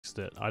fixed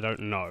it. I don't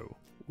know.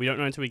 We don't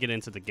know until we get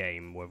into the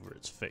game whether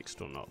it's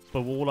fixed or not.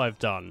 But all I've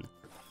done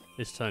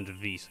is turned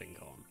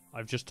VSync on.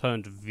 I've just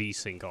turned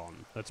VSync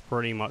on. That's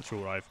pretty much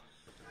all I've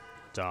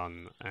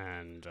done.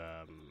 And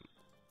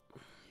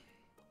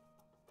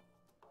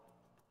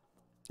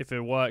if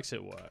it works,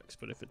 it works.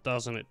 But if it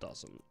doesn't, it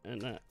doesn't.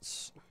 And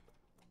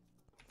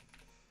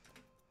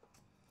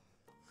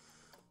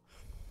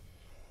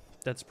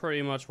that's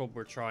pretty much what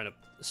we're trying to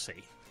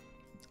see.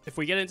 If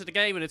we get into the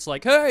game and it's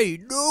like, hey,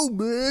 no,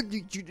 man,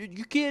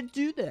 you can't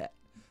do that.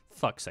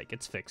 Fuck's sake,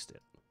 it's fixed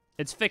it.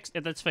 It's fixed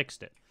it. That's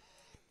fixed it.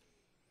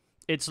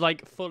 It's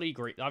like fully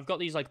green. I've got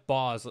these like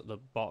bars at the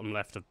bottom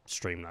left of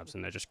Streamlabs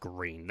and they're just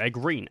green. They're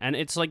green. And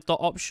it's like the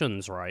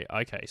options, right?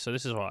 Okay, so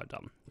this is what I've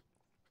done.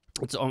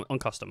 It's on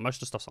custom. Most of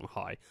the stuff's on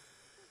high.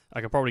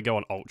 I could probably go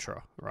on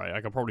ultra, right? I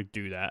could probably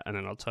do that and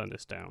then I'll turn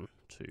this down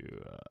to,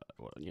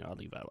 well, you know, I'll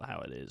leave that how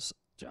it is.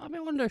 I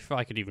mean, I wonder if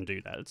I could even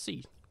do that. Let's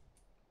see.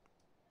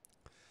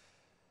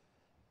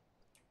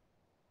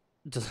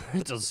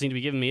 It doesn't seem to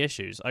be giving me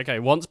issues. Okay,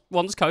 once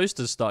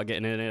coasters start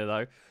getting in here,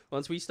 though,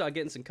 once we start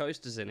getting some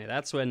coasters in here,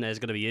 that's when there's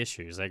going to be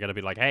issues. They're going to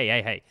be like,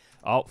 hey.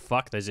 Oh,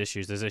 fuck, there's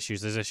issues.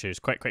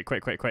 Quick.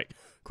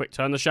 Quick,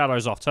 turn the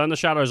shadows off. Turn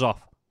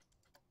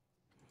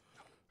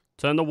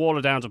the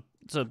water down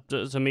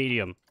to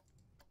medium.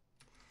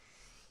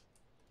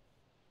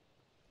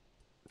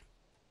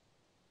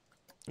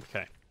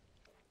 Okay.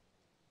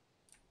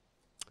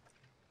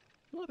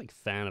 I'm not a big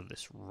fan of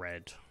this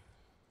red.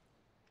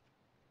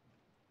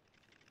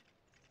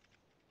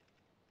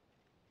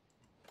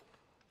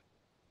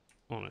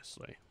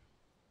 Honestly.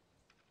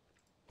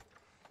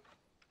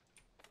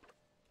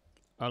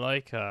 I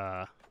like,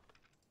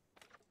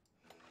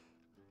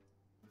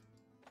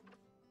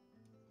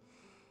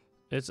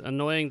 it's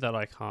annoying that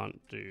I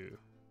can't do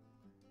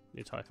the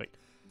entire thing.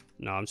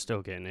 No, I'm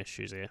still getting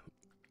issues here.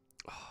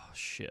 Oh,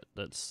 shit.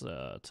 Let's,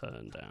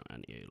 turn down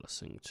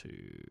anti-aliasing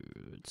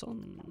to... It's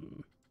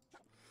on...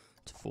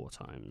 to 4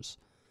 times.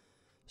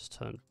 Let's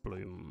turn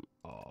bloom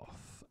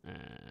off.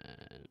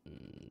 And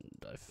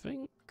I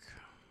think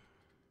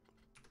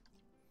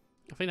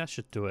that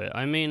should do it.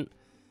 I mean,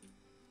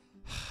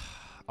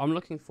 I'm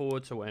looking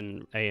forward to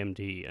when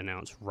AMD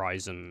announce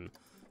Ryzen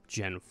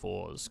Gen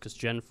 4s, because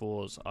Gen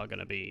 4s are going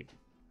to be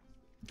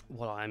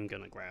what I'm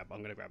going to grab. I'm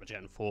going to grab a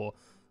Gen 4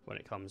 when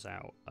it comes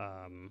out.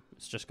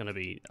 It's just going to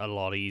be a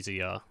lot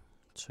easier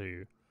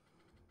to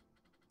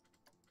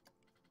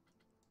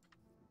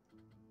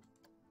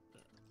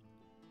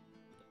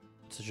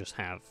just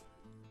have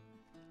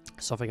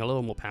something a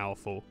little more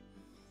powerful.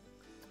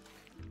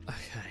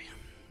 Okay.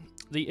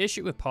 The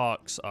issue with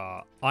parks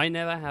are, I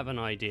never have an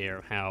idea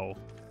of how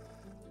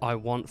I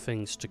want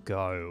things to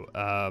go.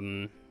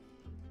 And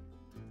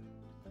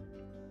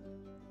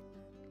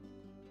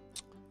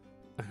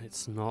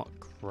it's not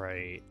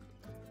great.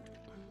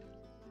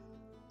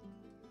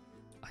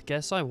 I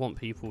guess I want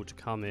people to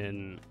come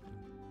in.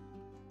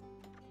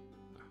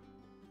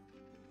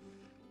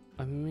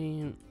 I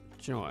mean,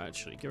 do you know what,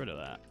 actually, get rid of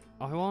that.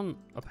 I want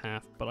a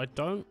path, but I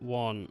don't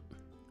want...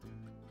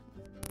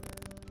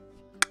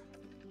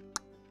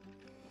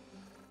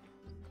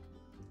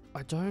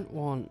 I don't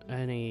want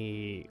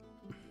any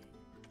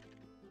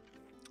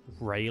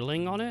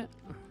railing on it.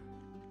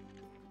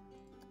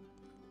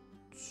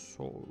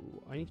 So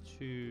I need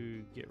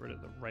to get rid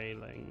of the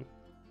railing.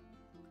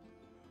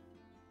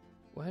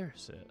 Where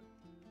is it?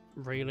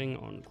 Railing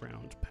on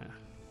ground path.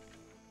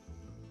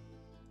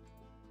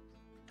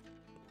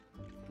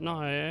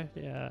 No,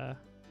 yeah.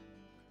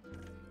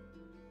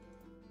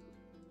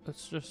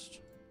 Let's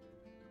just...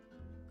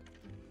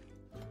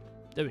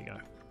 There we go.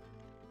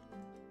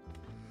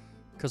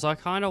 Because I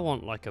kind of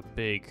want like a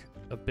big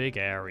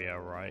area,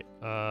 right?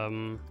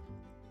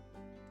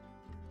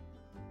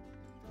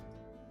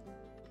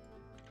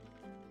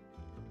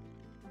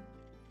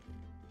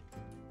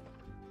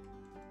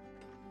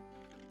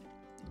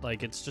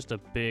 Like it's just a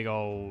big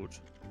old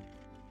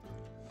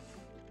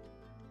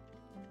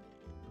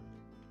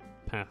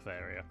path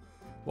area.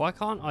 Why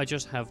can't I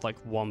just have like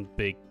one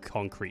big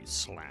concrete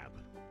slab?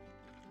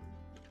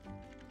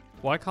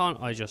 Why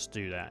can't I just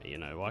do that, you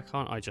know? Why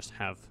can't I just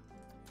have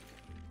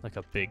like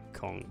a big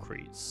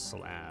concrete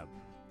slab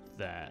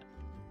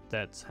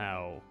that's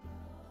how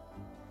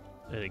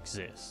it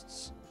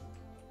exists?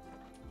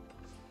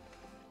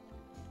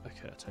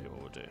 Okay, I'll tell you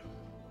what we'll do.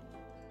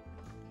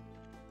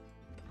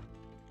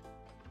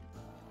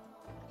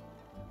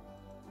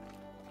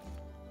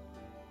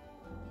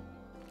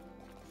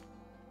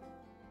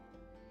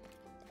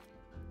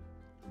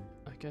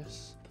 I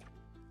guess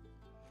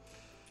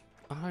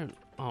I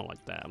don't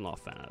like that. I'm not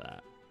a fan of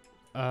that.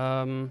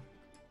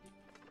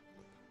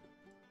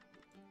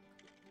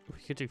 We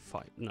could do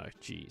 5. No,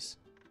 jeez.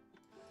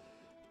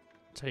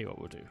 Tell you what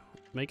we'll do.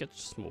 Make it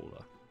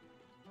smaller.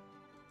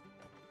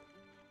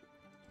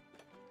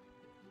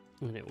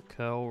 And it will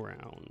curl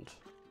around.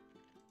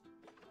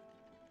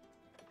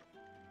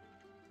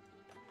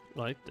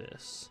 Like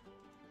this.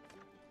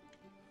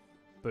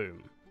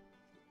 Boom.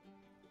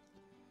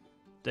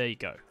 There you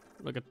go.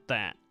 Look at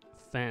that.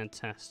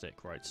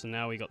 Fantastic, right? So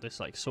now we got this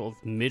like sort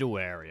of middle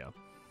area.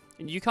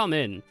 And you come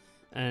in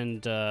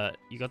and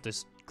you got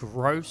this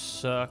gross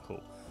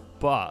circle.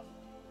 But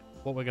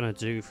what we're going to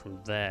do from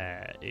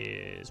there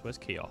is... Where's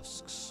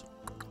kiosks?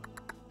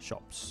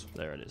 Shops.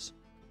 There it is.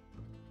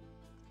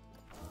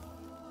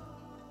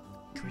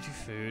 Can we do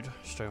food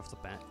straight off the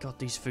bat? God,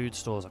 these food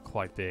stores are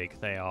quite big.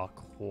 They are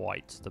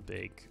quite the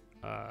big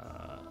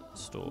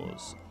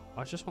stores.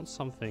 I just want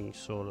something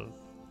sort of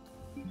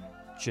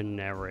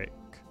generic.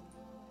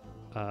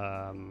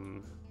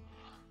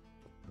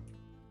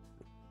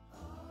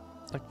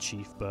 Like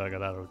Chief Burger,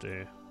 that'll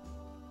do.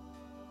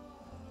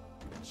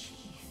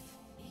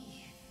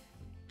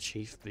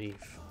 Chief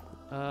beef.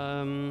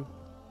 And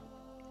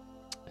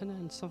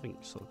then something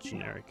sort of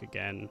generic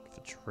again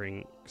for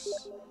drinks.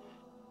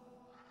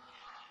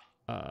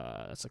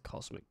 That's a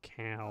cosmic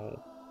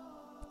cow.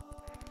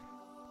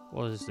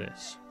 What is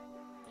this?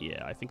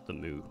 Yeah, I think the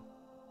moo.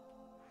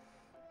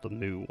 The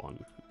moo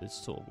one is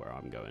sort of where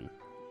I'm going.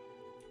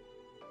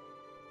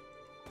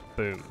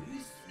 Boom.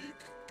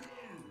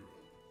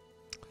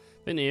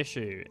 Then the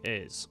issue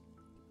is,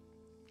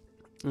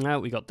 now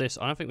we got this.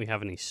 I don't think we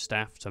have any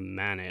staff to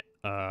man it.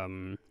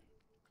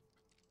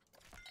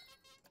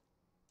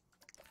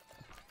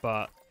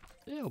 But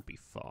it'll be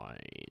fine.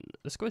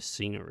 Let's go with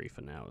scenery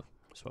for now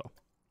as well.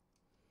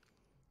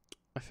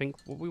 I think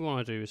what we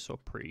want to do is sort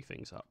of pretty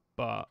things up.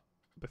 But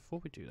before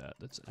we do that,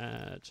 let's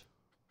add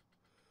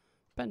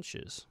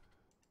benches.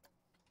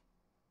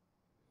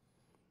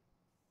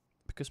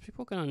 Because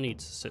people are going to need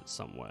to sit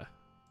somewhere.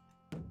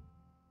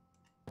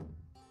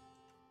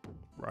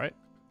 Right?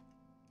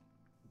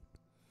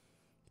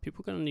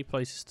 People are going to need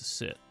places to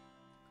sit.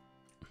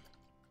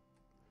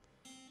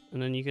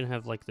 And then you can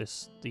have like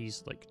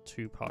these like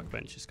 2 park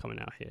benches coming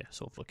out here,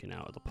 sort of looking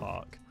out at the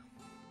park.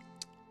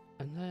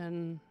 And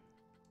then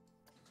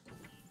I'm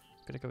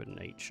going to go with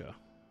nature.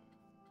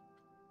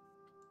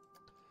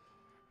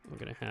 We're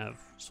going to have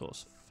sort of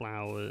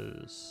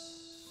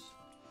flowers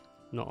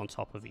not on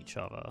top of each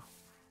other.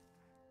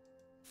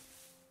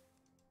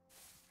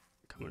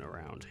 Coming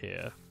around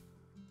here.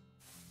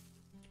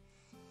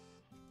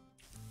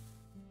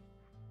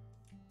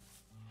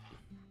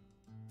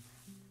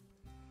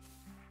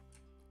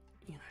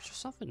 You know, just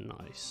something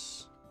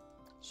nice.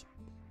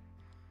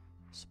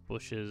 Some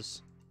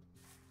bushes.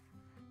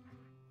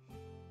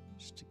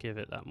 Just to give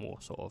it that more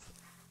sort of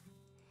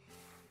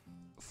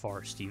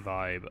foresty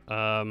vibe.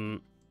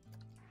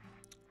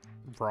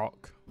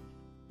 Rock.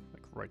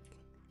 Like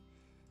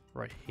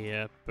right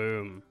here.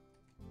 Boom.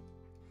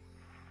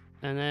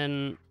 And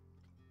then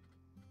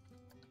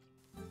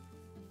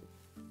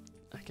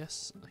I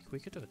guess like we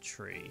could do a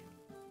tree.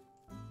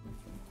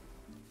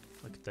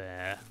 Like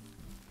there.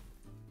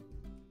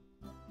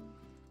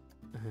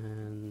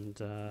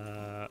 And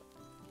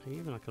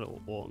even like a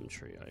little autumn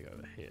tree like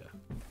over here.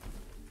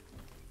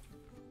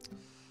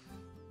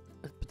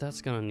 But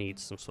that's gonna need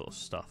some sort of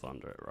stuff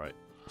under it, right?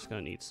 It's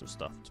gonna need some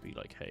stuff to be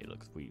like, hey,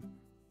 look, we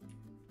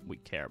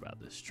care about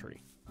this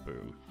tree.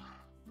 Boom.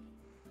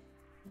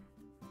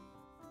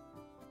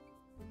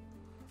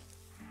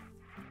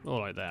 All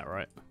like that,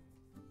 right?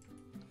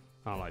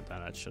 I like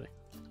that actually.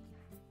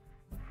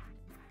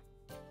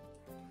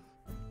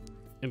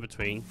 In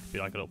between, be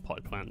like a little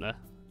potted plant there.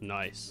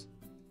 Nice.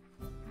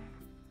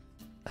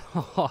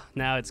 Oh,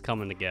 now it's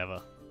coming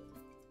together.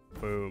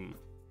 Boom.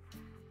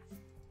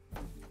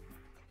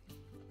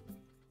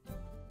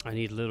 I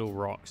need little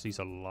rocks. These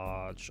are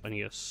large. I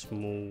need a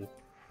small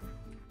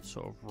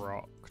sort of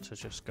rock to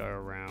just go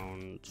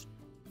around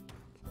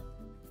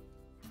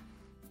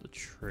the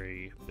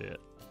tree a bit.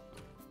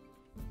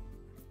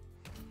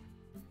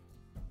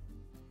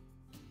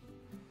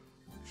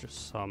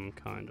 Just some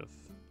kind of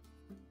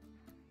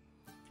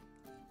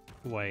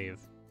way of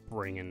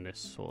bringing this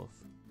sort of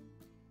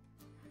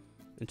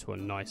into a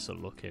nicer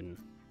looking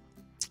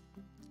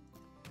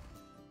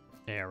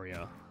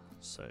area.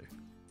 So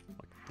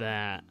like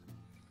that.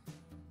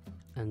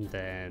 And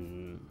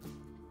then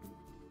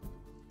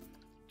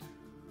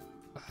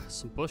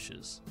some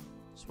bushes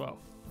as well,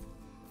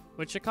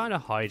 which are kind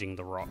of hiding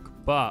the rock,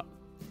 but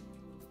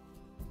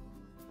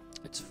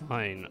it's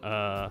fine.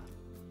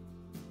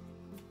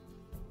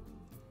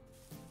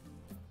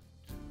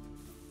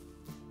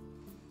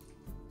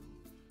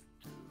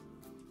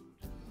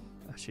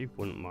 Actually,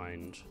 wouldn't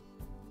mind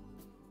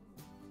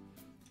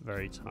a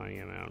very tiny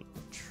amount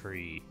of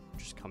tree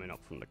just coming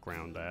up from the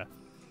ground there.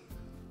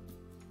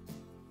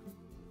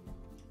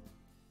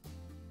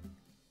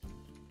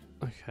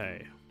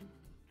 Okay.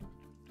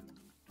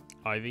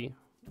 Ivy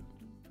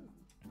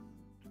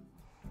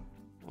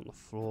on the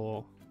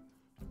floor.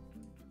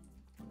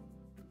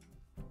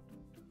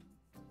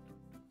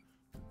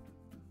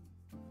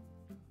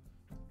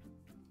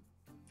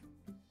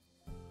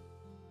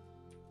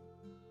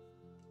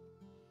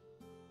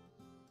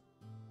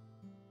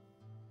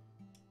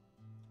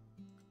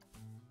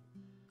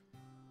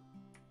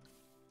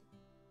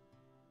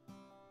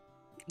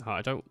 Oh,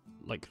 I don't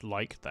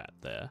like that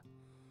there.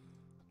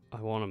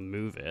 I want to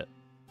move it.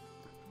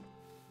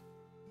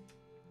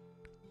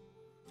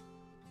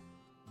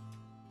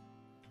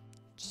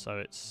 so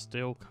it's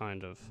still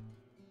kind of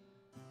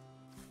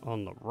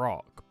on the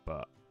rock,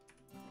 but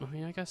I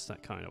mean, I guess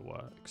that kind of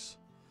works.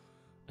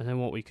 And then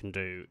what we can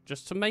do,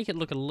 just to make it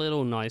look a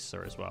little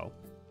nicer as well,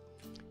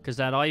 because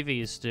that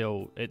ivy is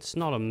still, it's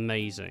not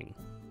amazing,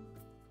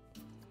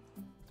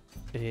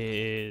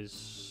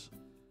 is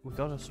we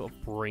gotta sort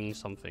of bring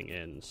something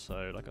in,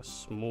 so like a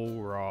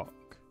small rock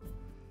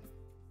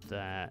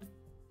that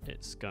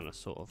it's gonna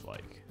sort of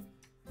like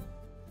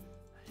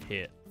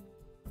hit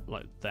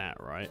like that,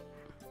 right?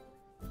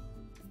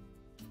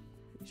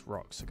 These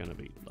rocks are gonna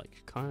be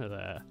like kind of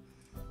there.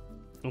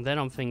 And then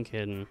I'm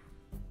thinking,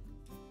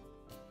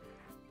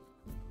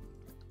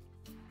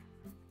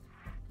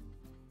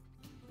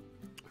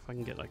 if I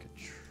can get like a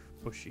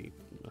bushy,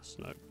 no,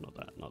 not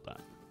that, not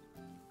that.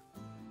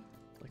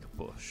 Like a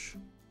bush.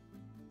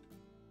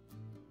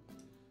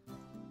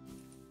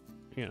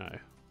 You know.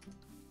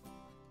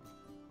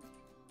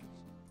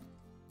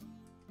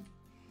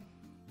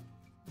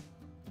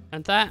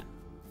 And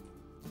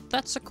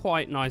that's a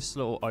quite nice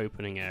little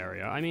opening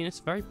area. I mean, it's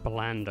very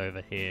bland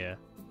over here.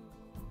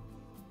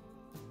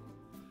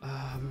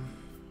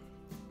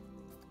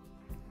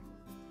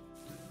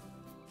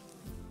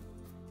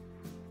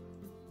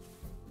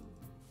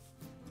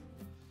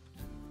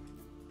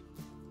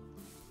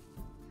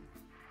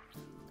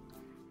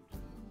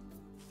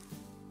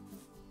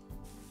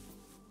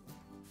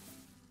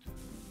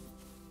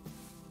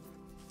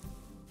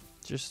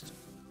 Just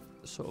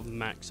sort of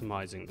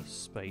maximizing the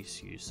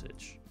space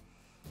usage.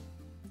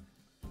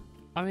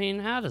 I mean,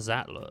 how does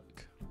that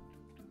look?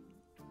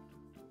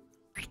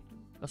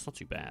 That's not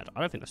too bad. I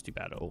don't think that's too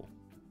bad at all.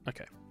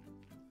 Okay.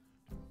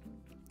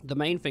 The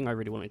main thing I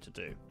really wanted to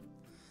do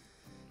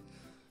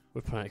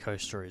with Planet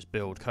Coaster is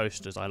build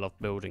coasters. I love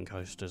building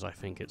coasters. I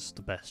think it's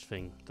the best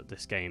thing that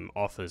this game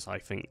offers. I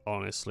think,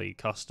 honestly,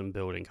 custom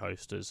building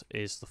coasters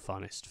is the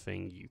funnest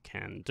thing you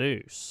can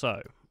do.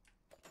 So,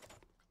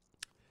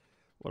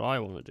 what I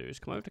want to do is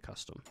come over to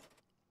custom.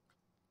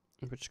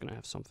 We're just going to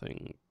have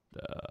something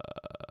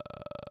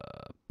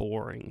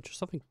boring. Just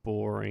something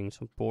boring.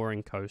 Some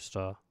boring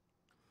coaster.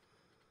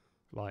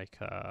 Like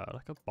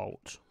a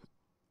bolt.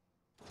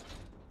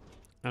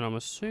 And I'm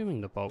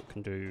assuming the bolt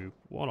can do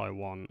what I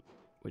want,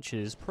 which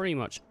is pretty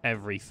much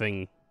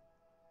everything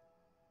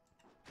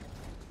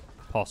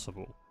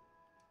possible.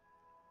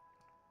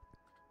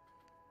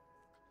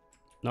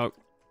 Nope,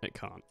 it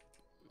can't.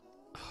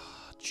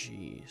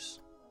 Jeez.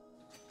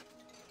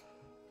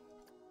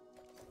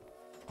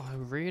 I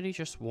really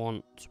just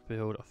want to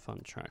build a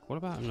fun track. What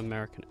about an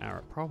American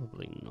Arrow?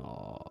 Probably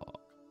not.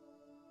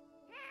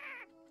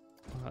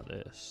 What about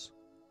this?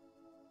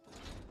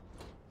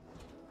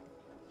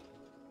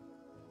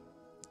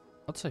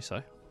 I'd say so.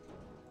 It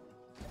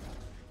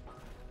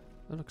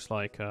looks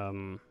like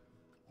something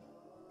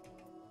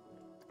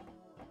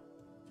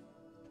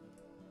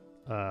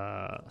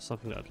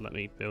that would let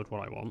me build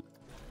what I want.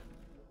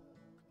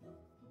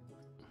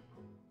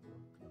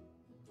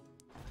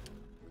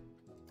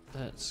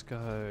 Let's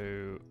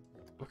go.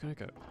 We're gonna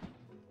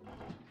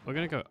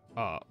go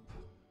up.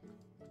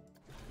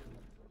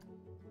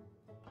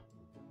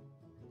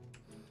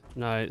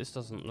 No, this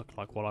doesn't look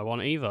like what I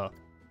want either.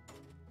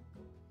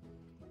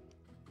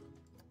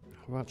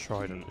 What about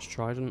Trident? Is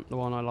Trident the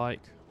one I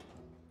like?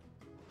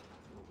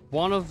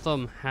 One of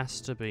them has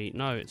to be...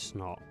 No, it's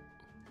not.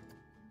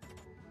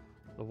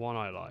 The one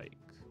I like.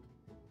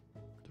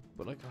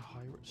 But like a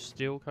high...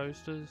 Steel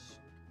coasters?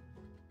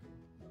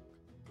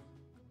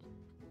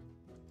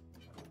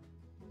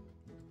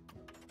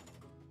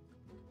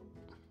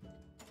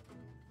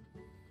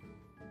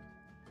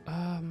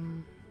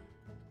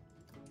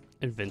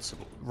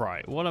 Invincible.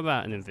 Right, what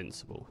about an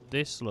Invincible?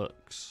 This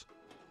looks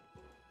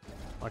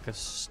like a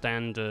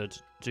standard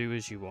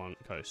do-as-you-want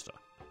coaster.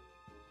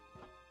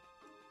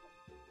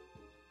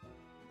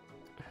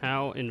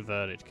 How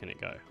inverted can it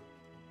go?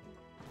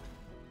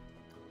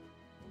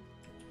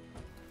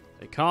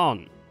 It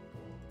can't.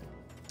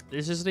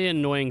 This is the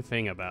annoying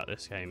thing about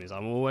this game, is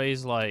I'm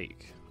always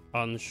like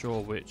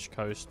unsure which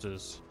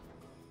coasters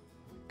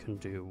can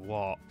do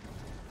what.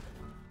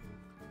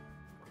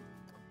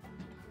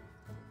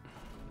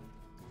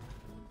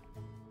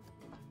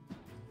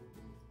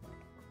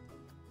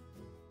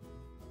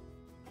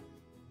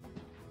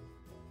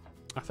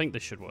 I think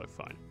this should work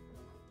fine.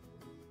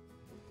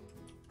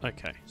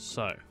 Okay,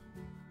 so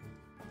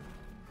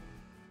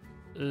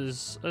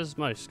as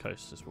most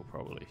coasters will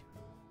probably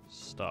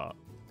start.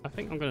 I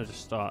think I'm gonna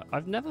just start.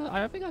 I've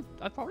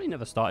probably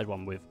never started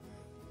one with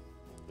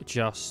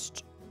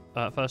just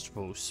first of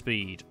all,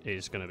 speed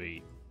is gonna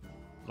be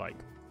like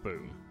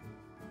boom.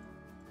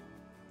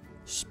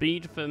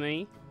 Speed for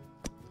me,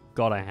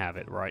 gotta have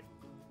it, right?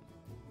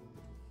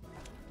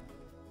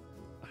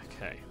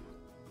 Okay.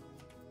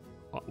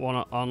 I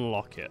want to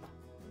unlock it,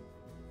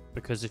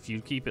 because if you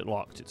keep it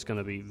locked, it's going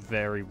to be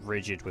very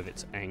rigid with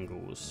its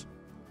angles.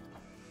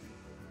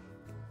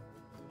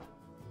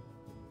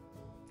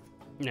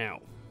 Now.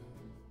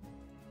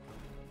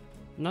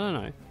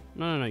 No,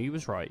 you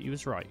was right, you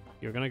was right.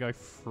 You're going to go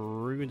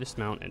through this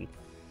mountain,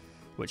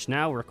 which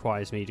now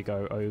requires me to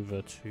go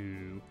over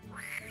to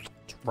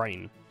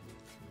terrain.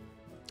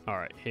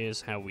 Alright, here's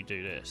how we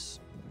do this.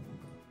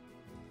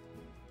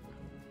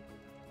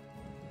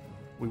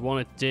 We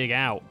want to dig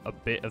out a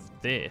bit of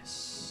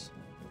this,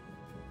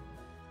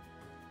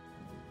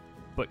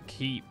 but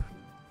keep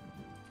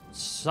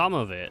some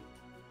of it.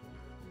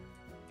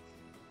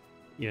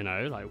 You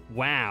know, like,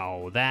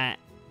 wow,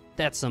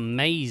 that's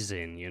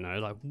amazing, you know,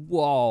 like,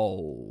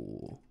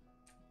 whoa.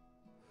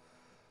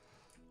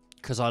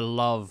 Because I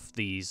love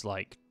these,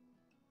 like,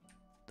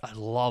 I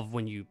love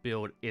when you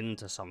build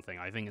into something.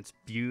 I think it's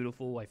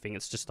beautiful. I think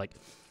it's just, like,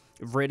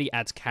 it really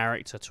adds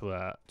character to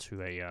a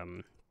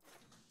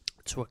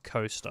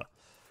coaster.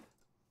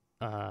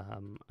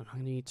 And I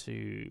need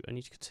to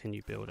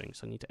continue building,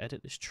 so I need to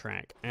edit this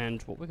track.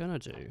 And what we're gonna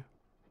do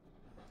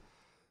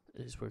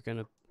is we're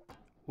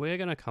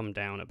gonna come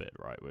down a bit,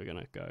 right? We're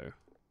gonna go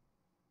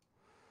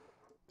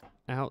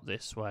out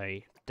this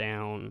way,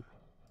 down.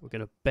 We're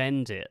gonna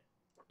bend it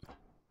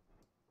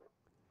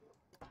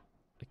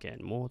again,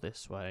 more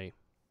this way,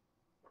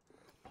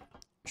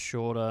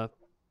 shorter.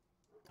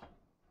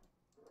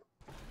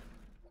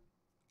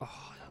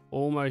 Oh,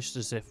 almost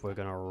as if we're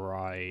gonna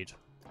ride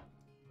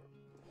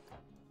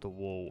the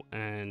wall,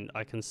 and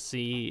I can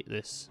see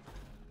this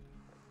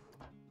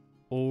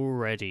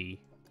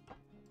already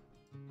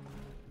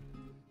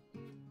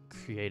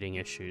creating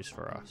issues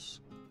for us.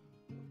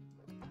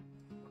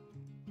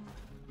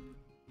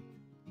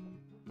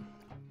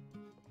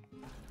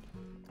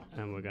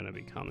 And we're going to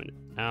be coming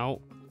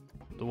out.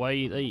 The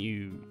way that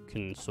you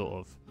can sort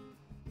of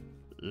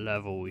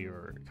level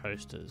your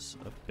coasters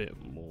a bit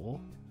more,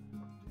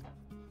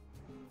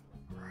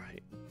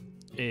 right,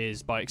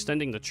 is by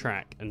extending the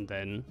track and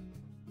then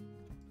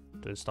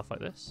doing stuff like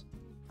this.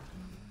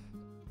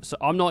 So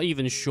I'm not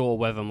even sure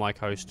whether my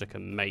coaster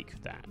can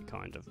make that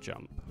kind of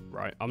jump,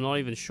 right? I'm not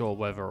even sure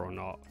whether or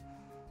not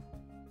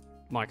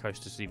my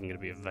coaster is even going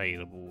to be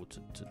available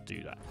to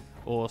do that.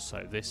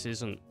 Also, this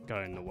isn't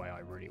going the way I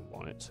really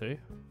want it to.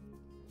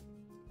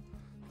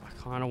 I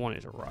kind of want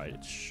it to ride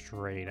it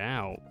straight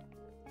out.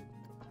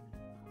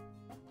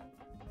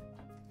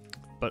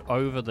 But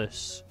over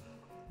this,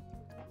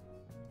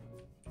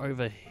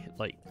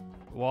 like,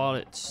 while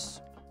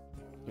it's,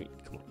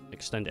 come on,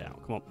 extend it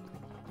out, come on,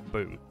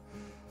 boom.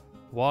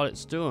 While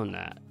it's doing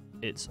that,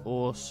 it's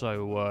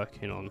also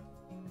working on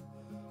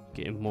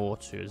getting more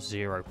to a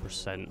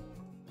 0%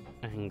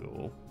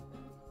 angle.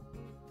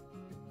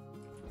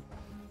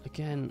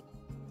 Again,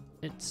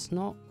 it's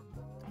not...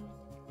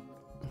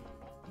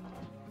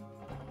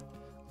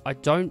 I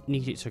don't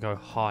need it to go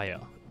higher.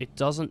 It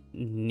doesn't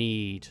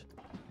need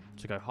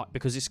to go high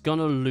because it's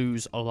gonna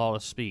lose a lot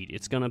of speed.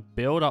 It's gonna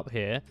build up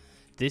here.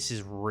 This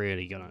is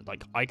really gonna,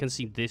 like, I can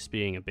see this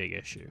being a big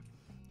issue.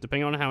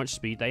 Depending on how much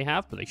speed they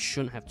have, but they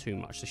shouldn't have too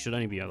much. They should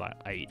only be like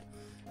 8.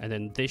 And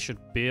then this should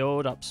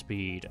build up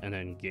speed and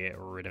then get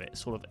rid of it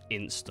sort of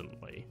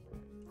instantly.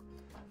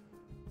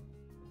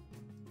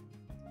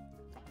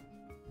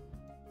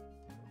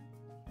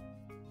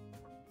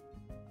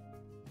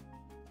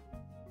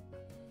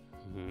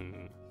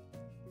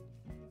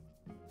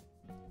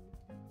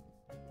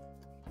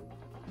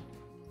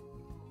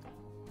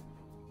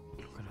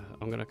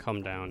 I'm gonna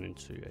come down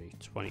into a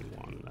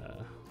 21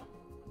 there.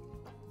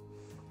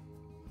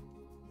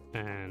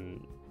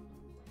 And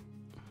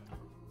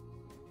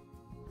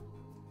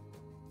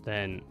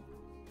then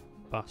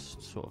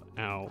bust sort of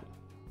out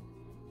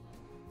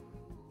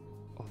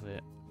of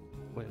it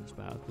with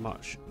about as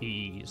much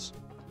ease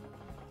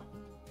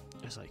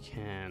as I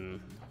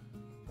can.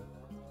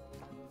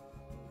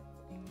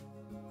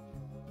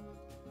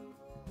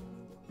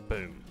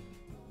 Boom.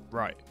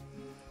 Right.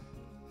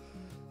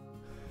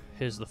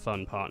 Here's the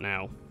fun part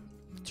now.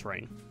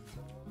 Terrain.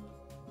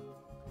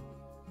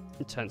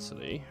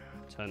 Intensity.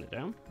 Turn it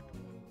down.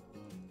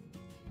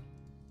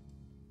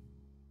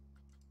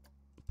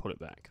 Put it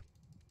back.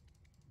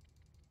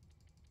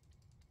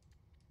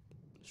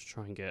 Let's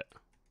try and get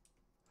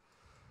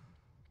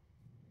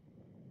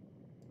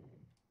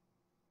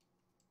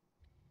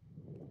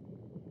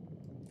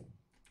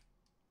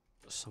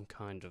some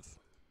kind of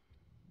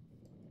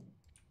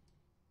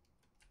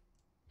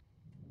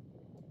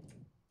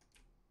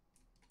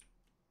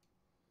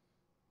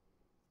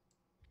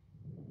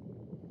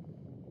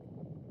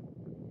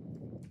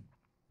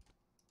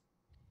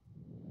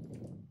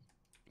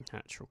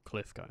natural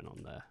cliff going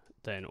on there.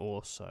 Then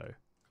also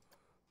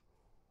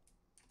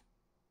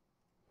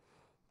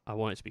I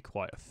want it to be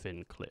quite a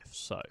thin cliff,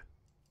 so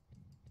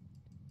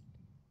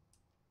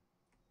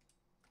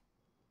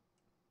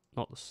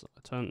not the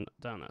turn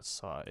down that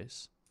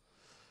size.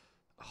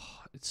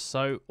 Oh, it's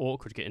so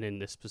awkward getting in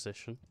this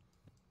position.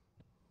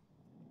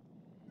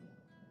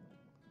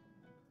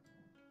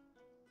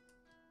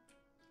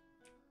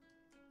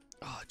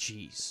 Oh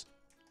jeez.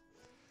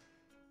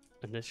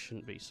 And this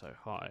shouldn't be so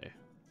high.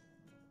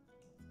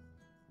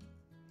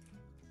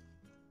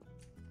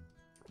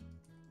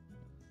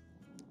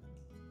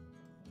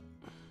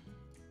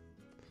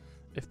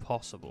 If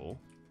possible,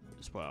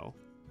 as well.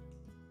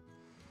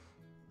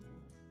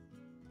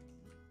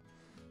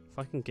 If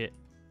I can get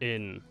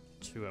in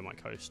to where my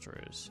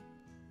coaster is.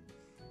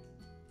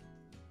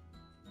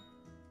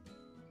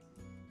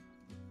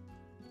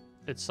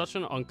 It's such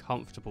an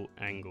uncomfortable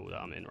angle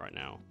that I'm in right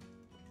now.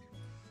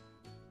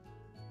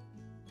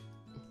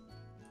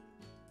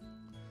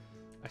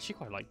 I actually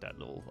quite like that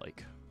little,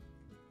 like,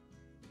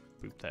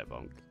 boop there, but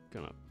I'm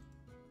gonna...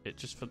 It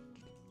just for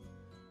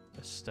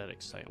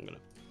aesthetics sake, I'm gonna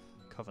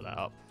cover that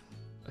up.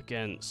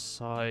 Again,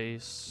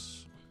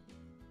 size...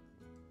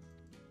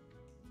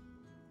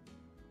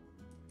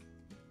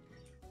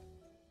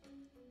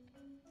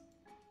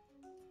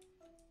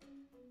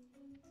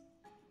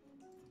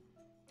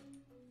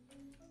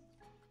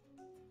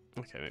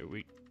 Okay, maybe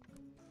we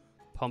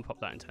pump up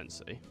that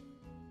intensity.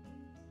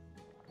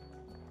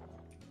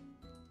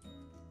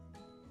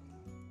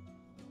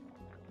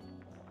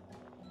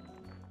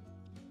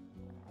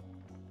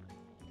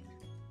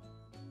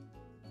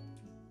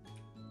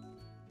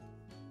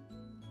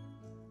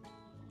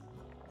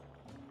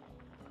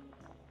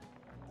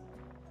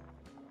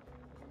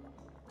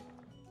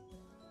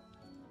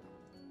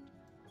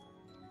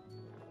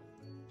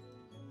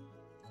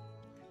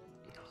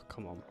 Oh,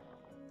 come on.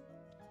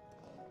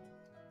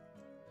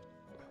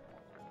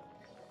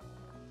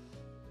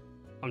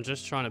 I'm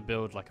just trying to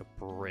build like a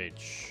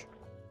bridge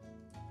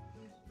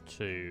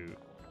to...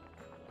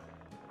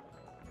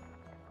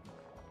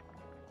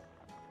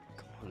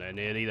 Come on, they're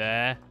nearly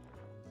there.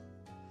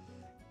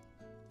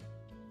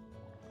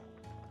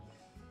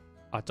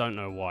 I don't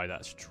know why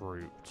that's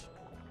drooped.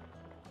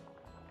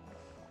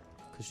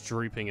 Because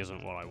drooping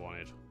isn't what I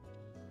wanted.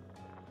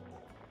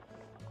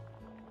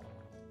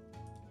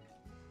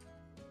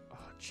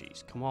 Oh,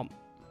 jeez, come on.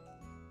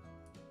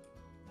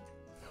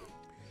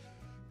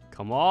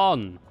 Come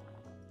on!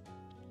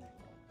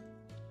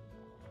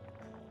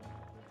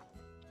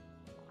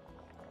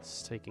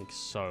 It's taking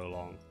so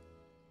long.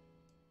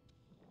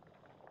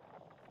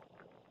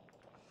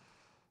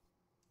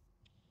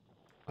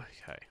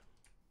 Okay.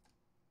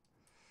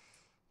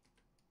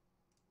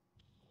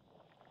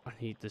 I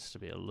need this to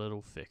be a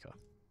little thicker.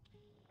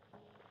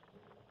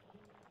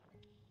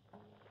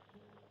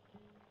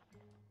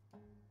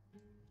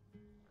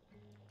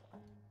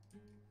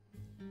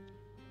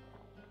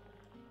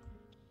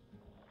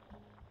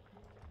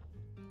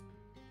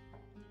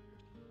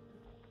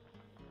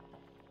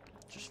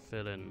 Just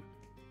fill in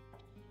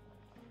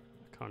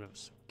kind of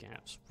some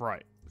gaps.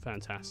 Right,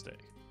 fantastic.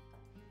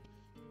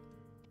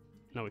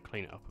 Now we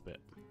clean it up a bit.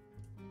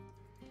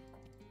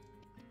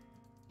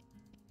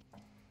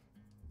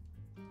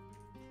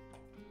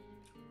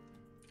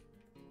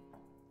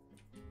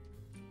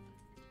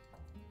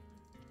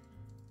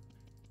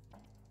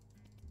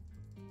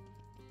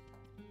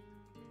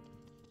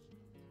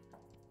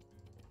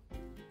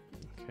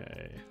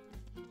 Okay.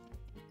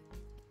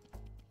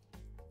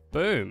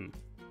 Boom.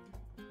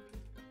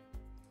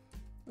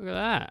 Look at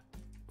that.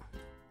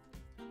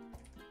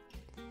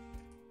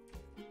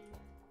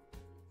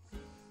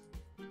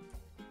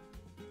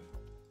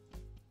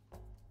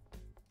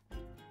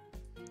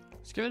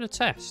 Let's give it a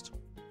test.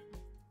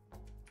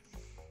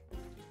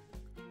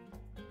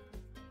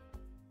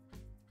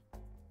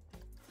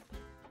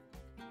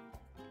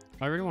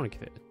 I really want to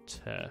give it a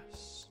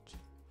test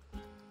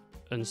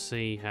and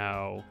see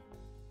how...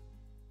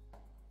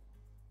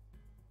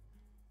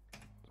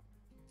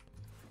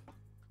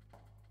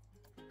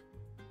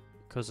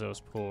 Because it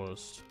was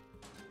paused.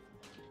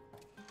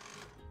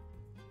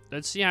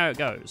 Let's see how it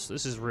goes.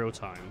 This is real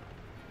time.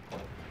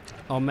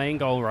 Our main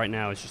goal right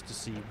now is just to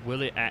see,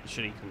 will it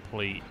actually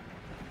complete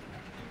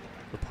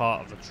the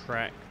part of the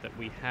track that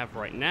we have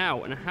right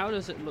now, and how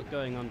does it look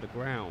going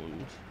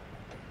underground?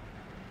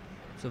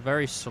 It's a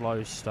very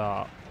slow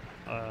start.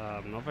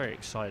 Not very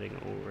exciting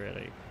at all,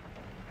 really.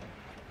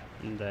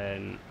 And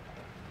then...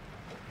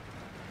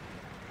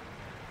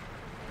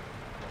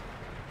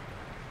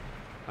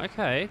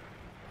 Okay.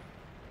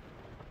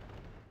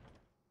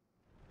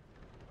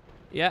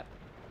 Yep.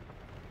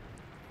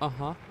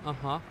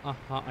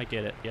 I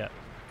get it, yeah.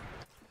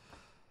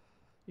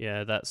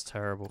 Yeah, that's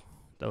terrible.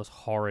 That was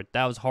horrid.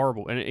 That was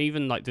horrible. And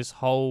even, like, this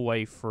whole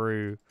way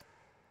through,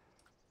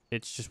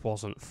 it just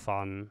wasn't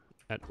fun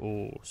at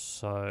all,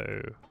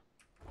 so...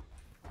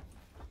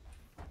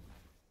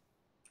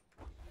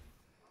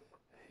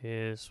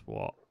 Here's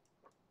what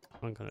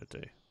I'm gonna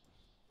do.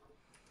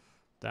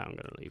 That I'm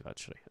gonna leave,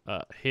 actually.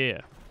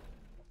 Here.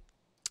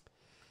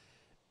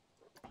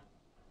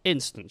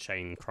 Instant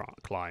chain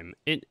climb.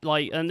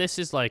 And this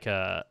is like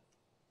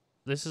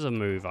this is a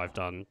move I've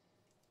done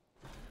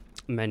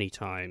many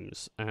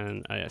times,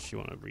 and I actually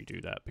want to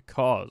redo that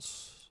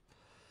because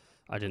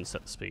I didn't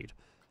set the speed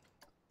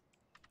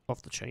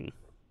of the chain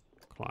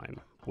climb,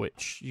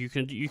 which you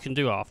can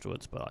do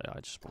afterwards, but I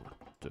just want to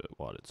do it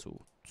while it's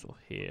all sort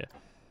of here.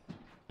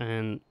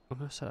 And I'm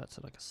gonna set that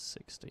to like a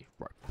 60.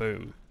 Right,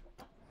 boom.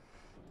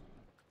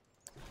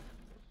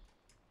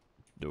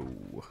 No.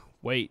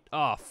 Wait.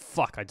 Oh,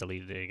 fuck. I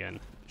deleted it again.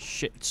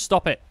 Shit.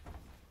 Stop it.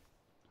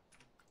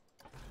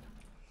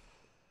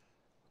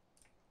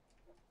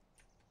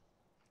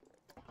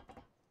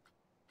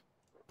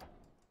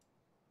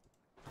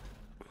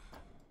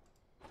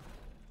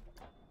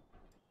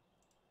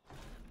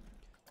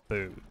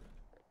 Boom.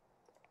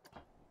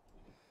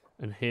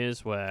 And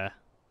here's where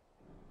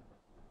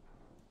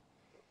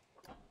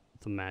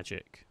the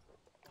magic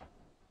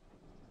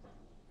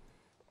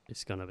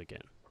is gonna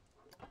begin.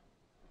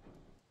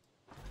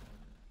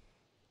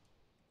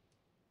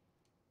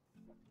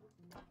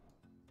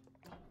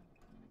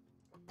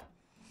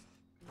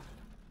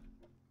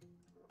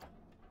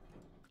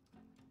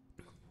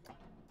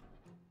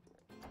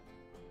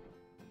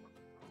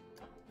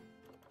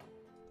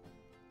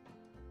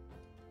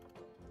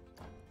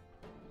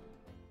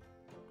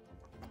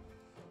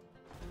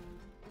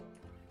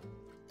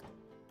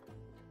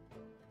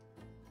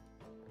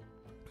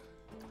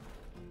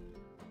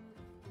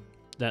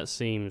 That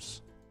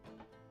seems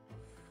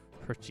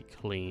pretty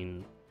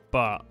clean,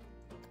 but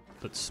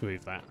let's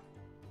smooth that.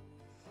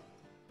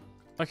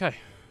 Okay.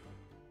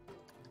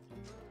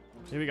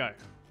 Here we go.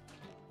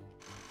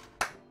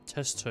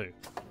 Test 2.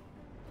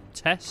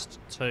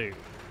 Test 2.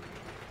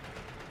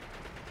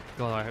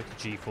 God, I hope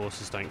the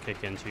G-forces don't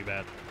kick in too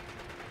bad.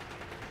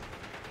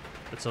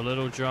 It's a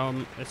little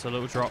jump, it's a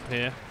little drop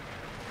here.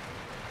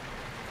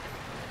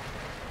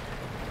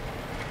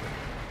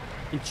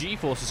 And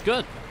G-force is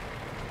good.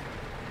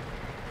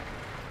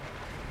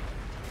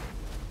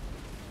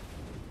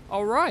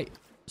 Alright,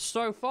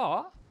 so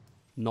far,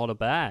 not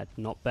bad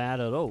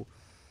at all.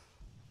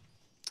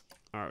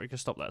 Alright, we can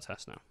stop that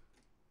test now.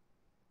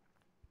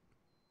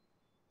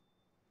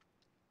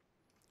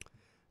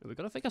 We've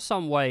got to think of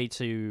some way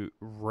to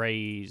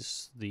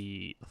raise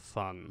the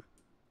fun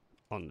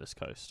on this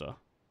coaster.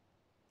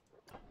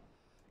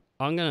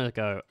 I'm going to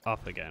go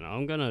up again.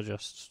 I'm going to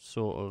just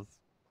sort of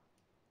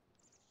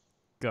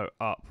go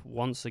up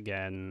once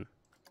again.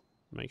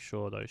 Make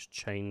sure those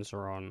chains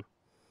are on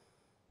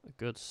a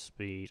good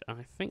speed. And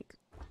I think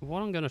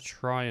what I'm going to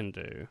try and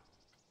do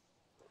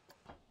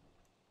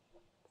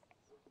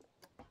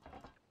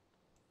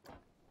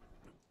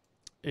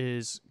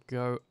is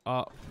go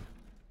up.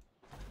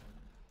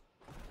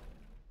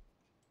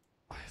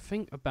 I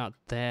think about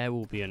there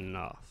will be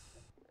enough,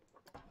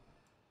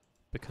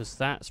 because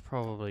that's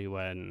probably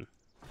when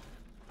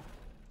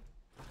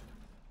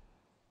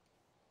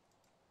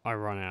I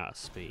run out of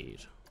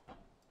speed.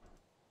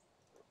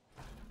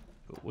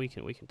 But we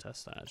can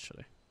test that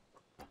actually.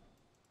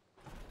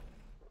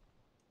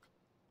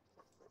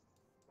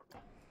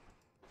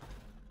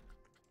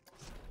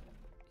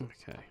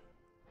 Okay.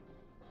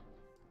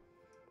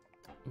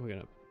 We're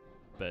gonna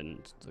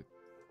bend the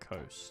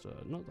coaster,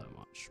 not that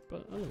much,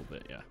 but a little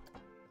bit, yeah.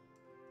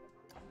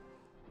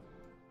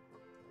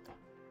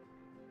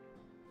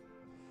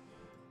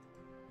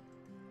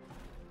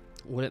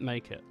 Will it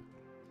make it?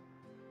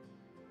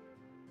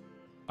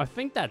 I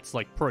think that's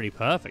like pretty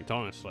perfect,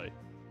 honestly.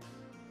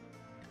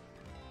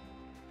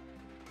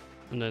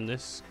 And then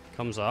this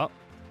comes up,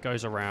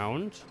 goes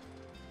around,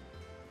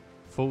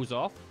 falls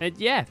off, and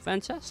yeah,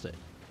 fantastic.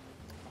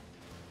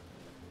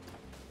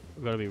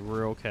 We've got to be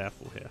real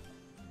careful here.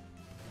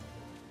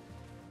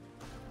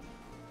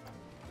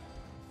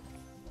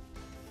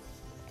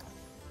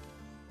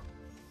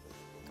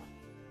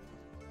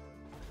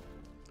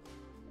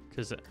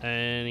 Because at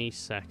any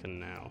second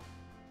now,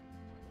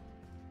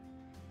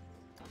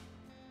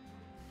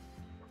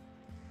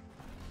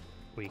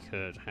 we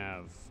could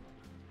have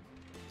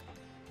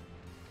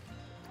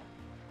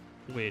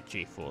weird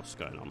G-force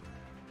going on.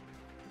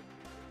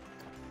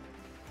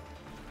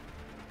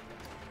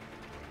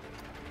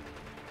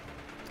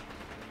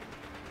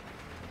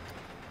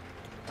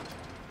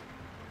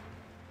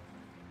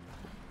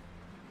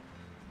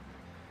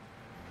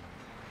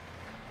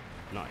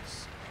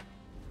 Nice.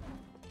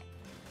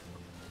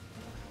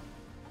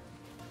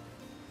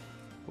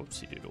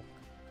 Whoopsie doodle.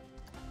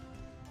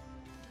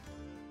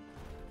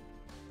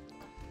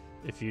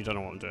 If you don't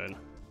know what I'm doing,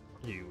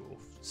 you will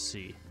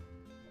see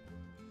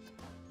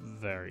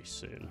very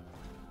soon.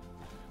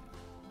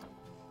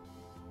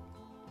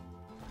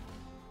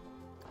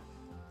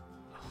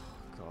 Oh,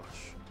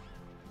 gosh.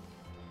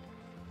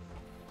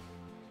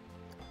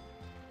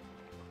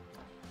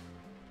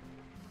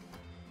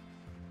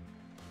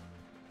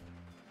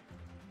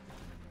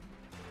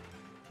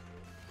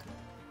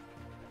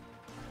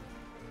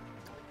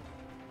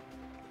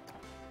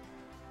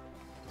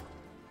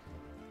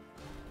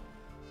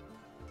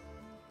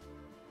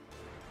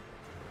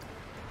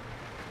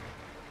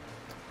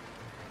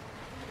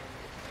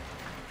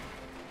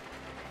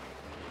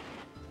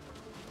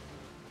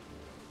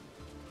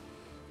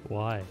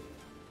 Why?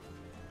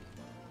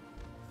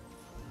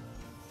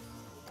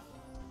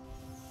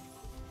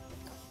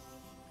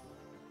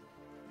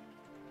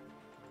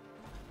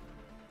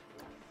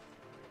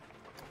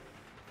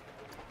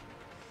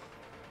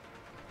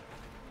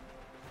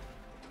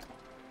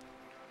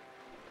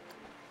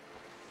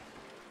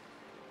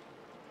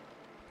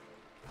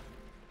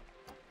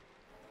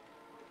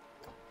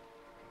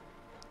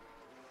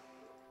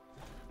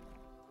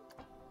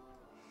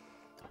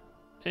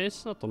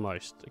 It's not the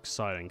most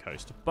exciting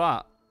coaster,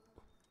 but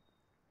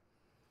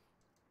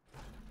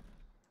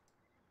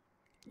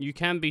you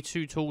can be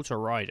too tall to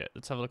ride it.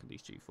 Let's have a look at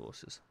these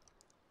G-forces.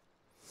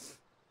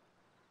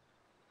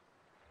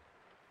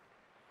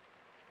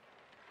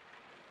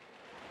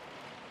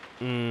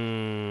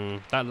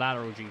 That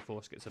lateral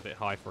G-force gets a bit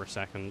high for a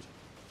second.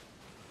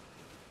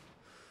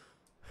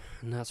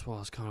 And that's what I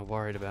was kind of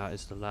worried about,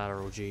 is the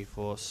lateral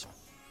G-force.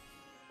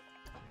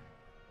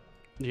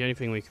 The only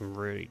thing we can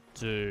really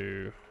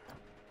do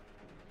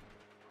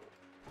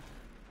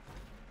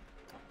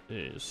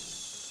is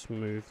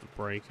smooth the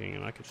braking,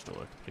 and I could still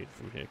complete it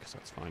from here because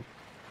that's fine.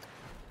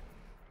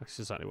 That's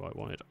exactly what I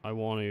wanted. I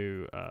want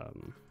to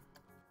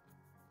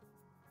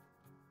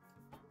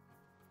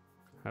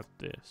have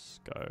this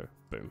go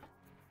boom,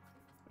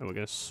 and we're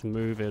going to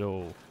smooth it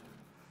all.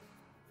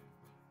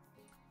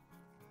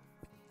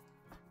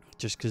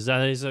 Just because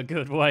that is a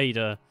good way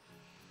to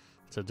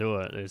do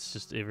it. It's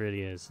just, it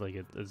really is. Like,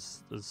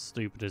 as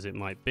stupid as it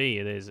might be,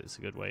 it's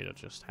a good way to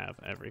just have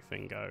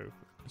everything go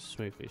as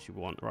smoothly as you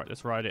want. Right,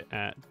 let's ride it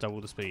at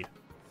double the speed.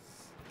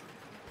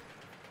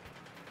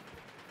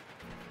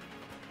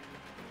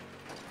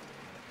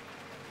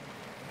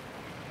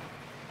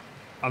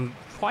 I'm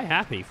quite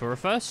happy for a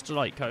first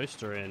light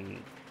coaster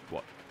in,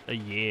 what, a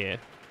year.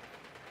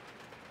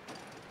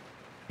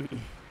 I'm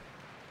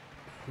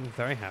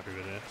very happy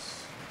with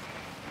this.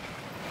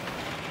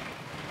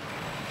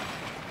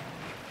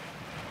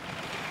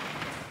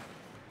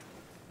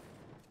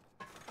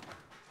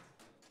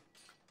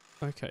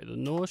 Okay, the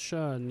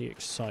nausea and the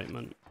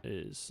excitement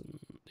is...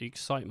 the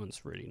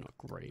excitement's really not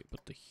great,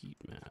 but the heat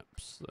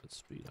maps,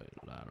 let's be like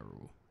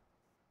lateral.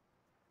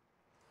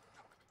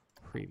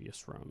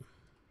 Previous run.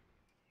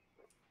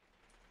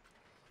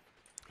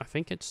 I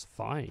think it's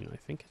fine. I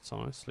think it's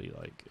honestly,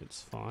 like,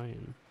 it's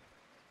fine.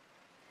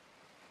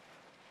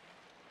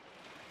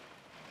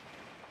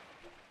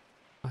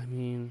 I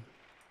mean...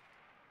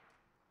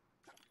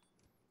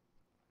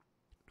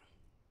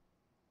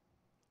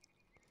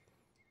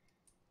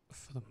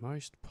 for the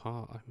most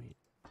part, I mean...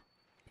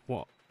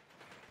 what?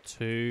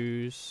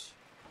 2s?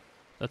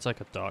 That's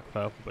like a dark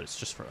purple, but it's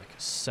just for like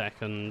a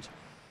second.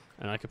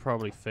 And I could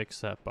probably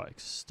fix that by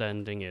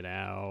extending it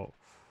out.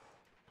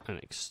 And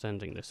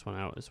extending this one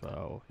out as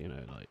well, you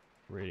know, like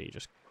really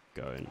just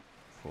going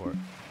for it.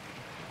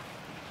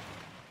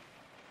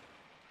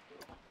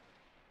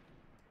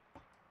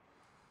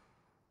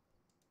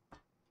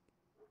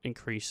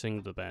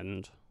 Increasing the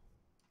bend.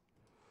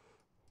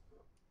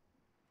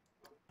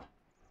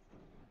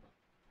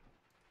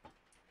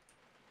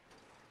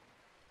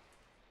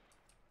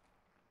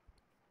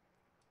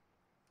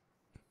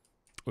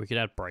 We could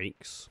add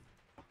brakes.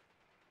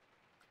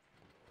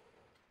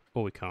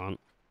 Or we can't.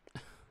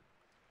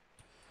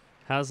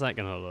 How's that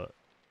gonna look?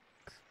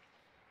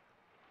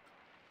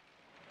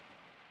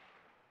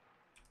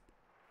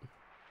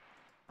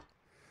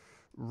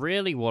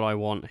 Really what I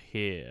want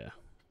here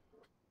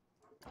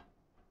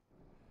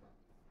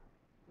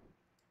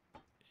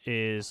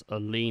is a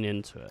lean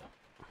into it.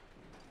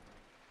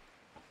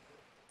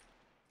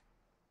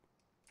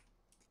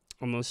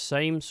 On the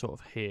same sort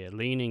of here,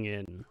 leaning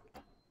in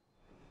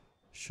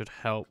should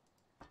help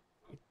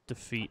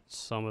defeat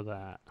some of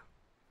that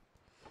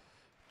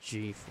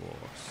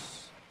G-force.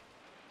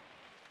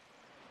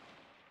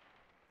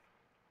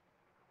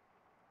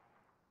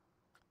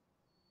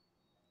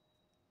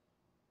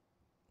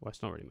 Well,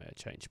 it's not really made a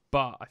change,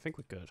 but I think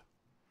we're good.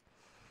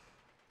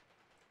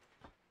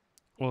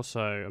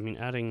 Also, I mean,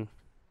 adding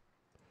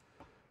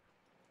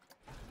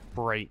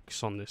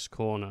brakes on this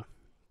corner.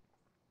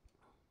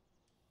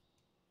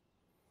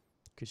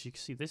 Because you can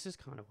see this is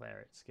kind of where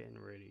it's getting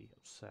really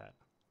upset.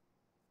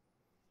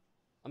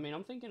 I mean,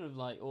 I'm thinking of,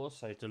 like,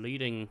 also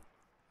deleting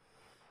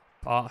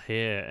part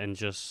here and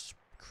just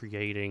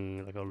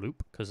creating, like, a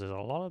loop. Because there's a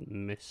lot of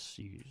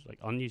misuse, like,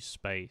 unused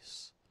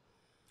space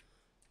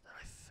that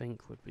I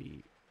think would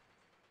be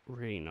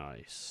really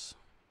nice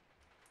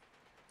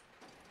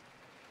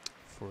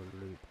for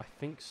a loop. I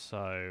think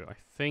so. I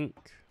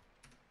think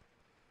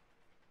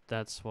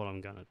that's what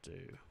I'm gonna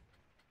do.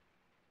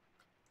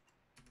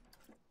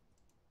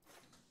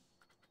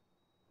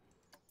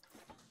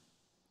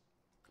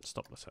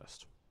 Stop the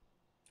test.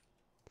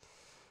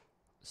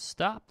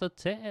 Stop the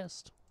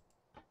test.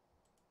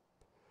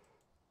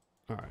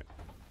 All right.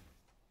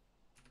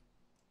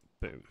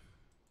 Boom.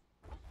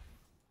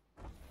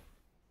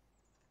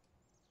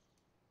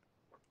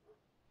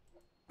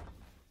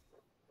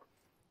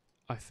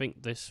 I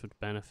think this would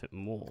benefit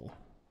more.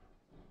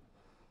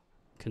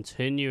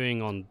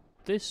 Continuing on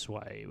this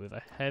way with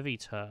a heavy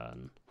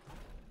turn.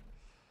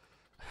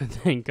 And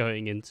then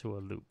going into a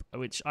loop.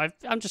 Which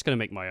I'm just going to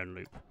make my own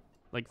loop.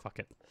 Like, fuck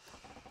it.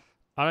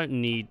 I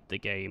don't need the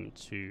game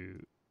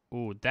to...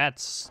 oh,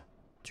 that's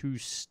too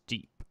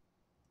steep.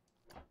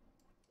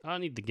 I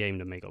don't need the game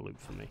to make a loop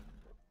for me.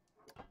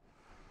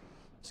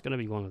 It's going to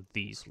be one of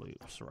these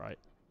loops, right?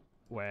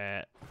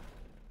 Where...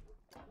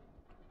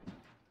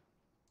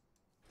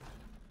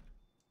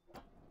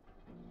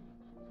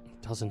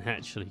 doesn't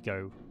actually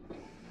go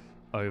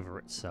over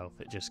itself,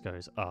 it just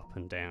goes up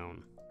and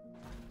down.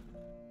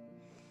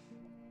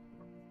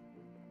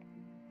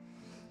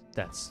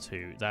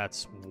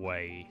 That's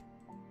way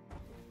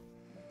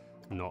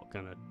not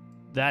gonna,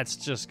 that's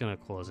just gonna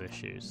cause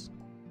issues.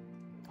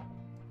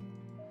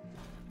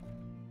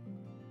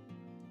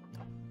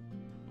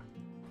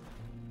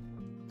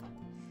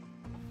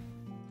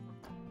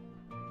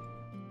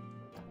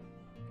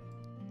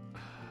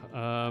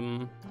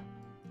 Um...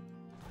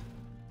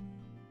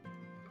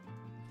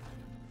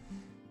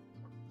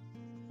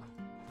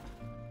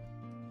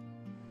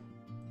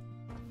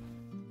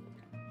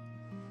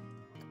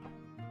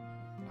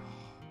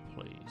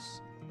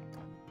 Please.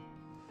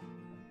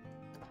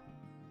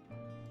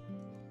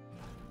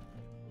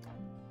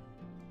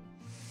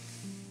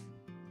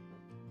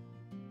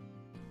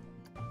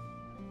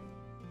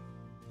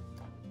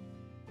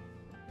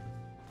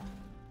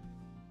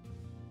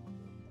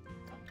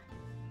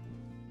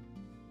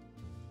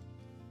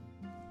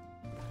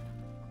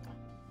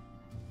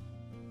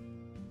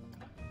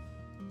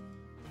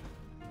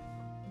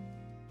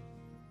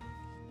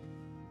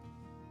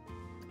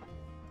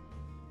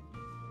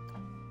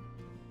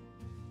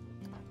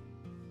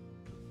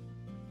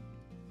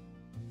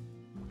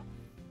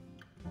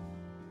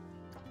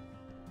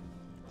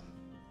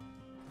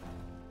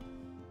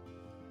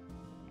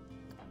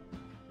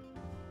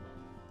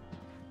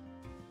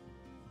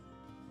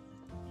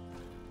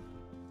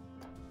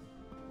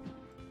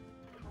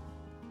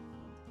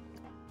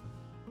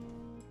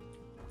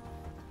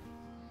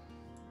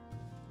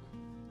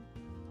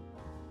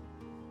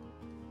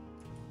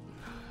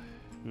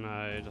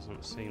 No, it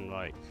doesn't seem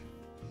like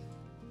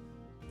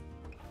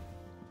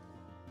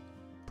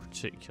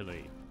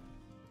particularly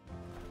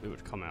it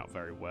would come out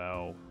very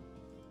well.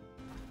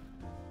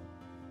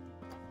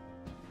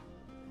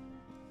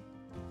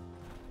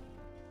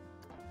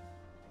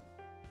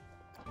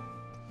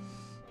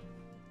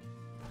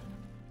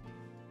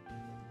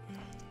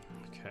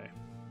 Okay.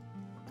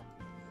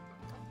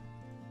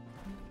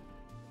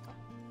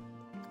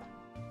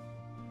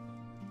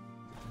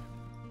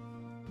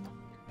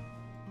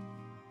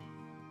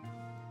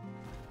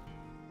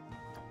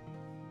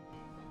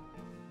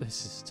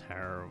 This is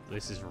terrible.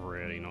 This is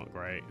really not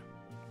great.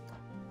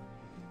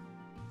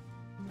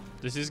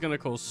 This is gonna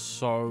cause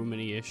so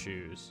many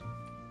issues.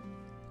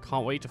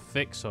 Can't wait to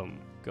fix them.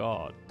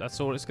 God,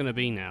 that's all it's gonna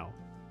be now.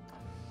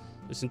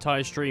 This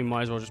entire stream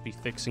might as well just be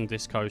fixing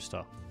this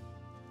coaster.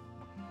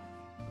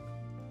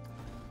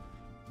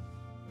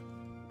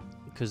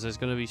 Because there's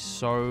gonna be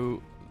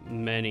so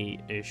many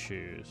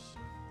issues.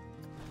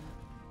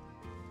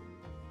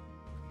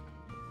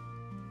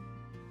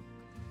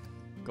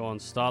 Go on,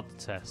 start the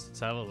test. Let's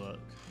have a look.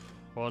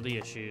 What are the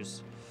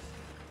issues?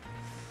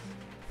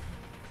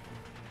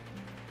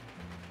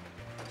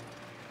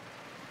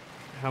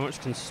 How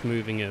much can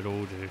smoothing it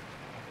all do?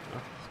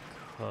 Oh,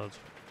 God.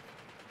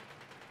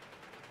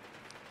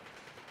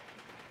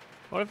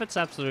 What if it's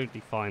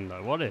absolutely fine,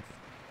 though? What if?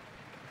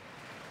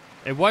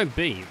 It won't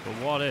be, but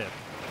what if?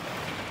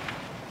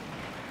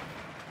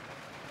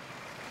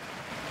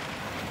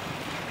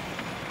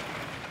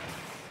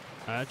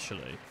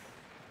 Actually.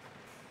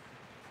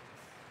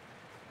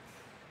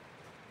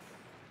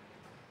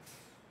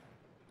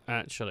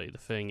 Actually, the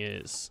thing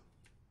is,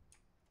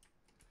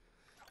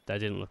 that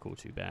didn't look all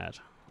too bad.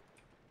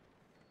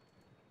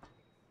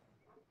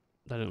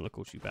 That didn't look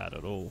all too bad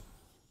at all.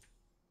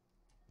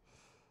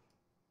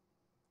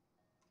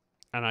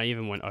 And I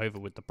even went over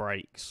with the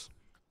brakes.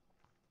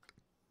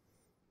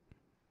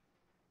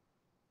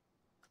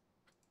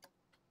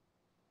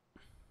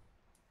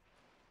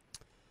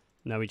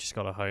 Now we just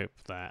gotta hope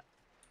that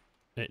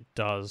it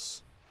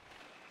does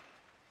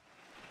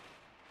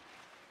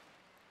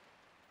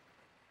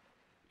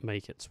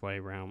make its way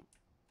round.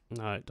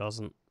 No, it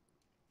doesn't.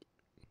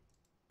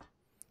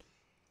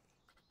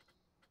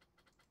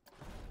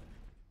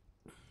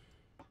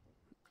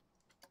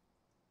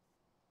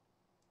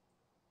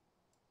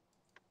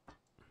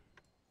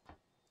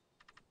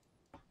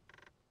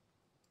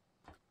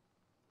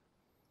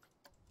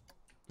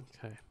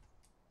 Okay.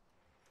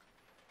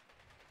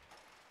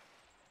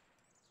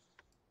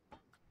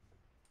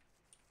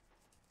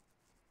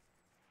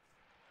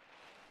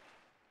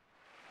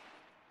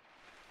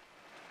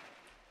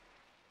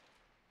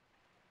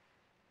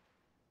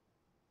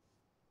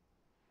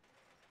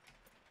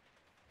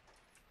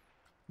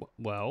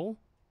 Well,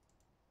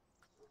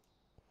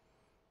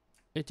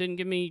 it didn't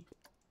give me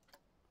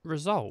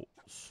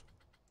results.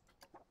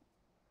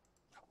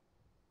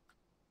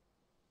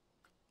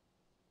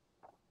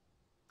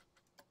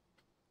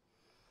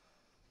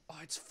 Oh,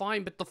 it's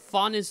fine, but the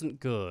fun isn't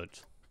good.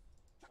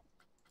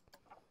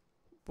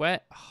 Where?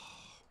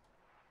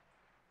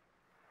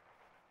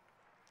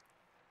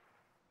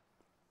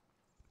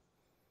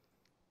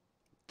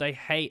 They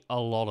hate a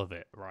lot of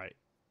it, right?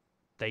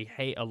 They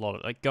hate a lot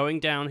of it. Like, going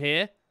down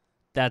here,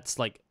 that's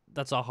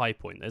a high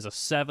point. There's a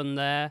 7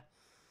 there.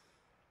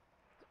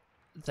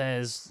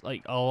 There's,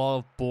 like, a lot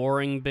of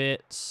boring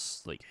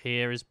bits. Like,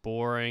 here is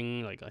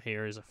boring. Like,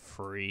 here is a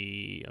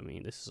 3. I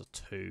mean, this is a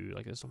 2.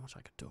 Like, there's not much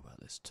I could do about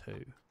this 2.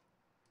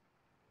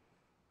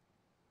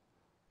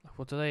 Like,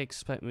 what do they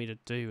expect me to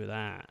do with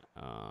that?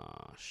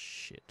 Ah,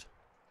 shit.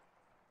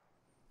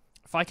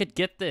 If I could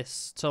get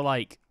this to,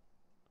 like,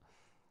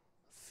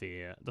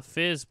 fear. The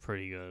fear's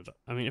pretty good.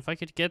 I mean, if I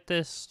could get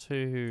this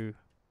to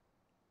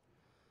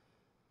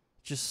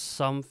just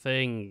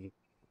something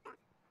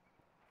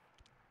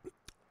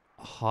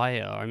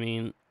higher, I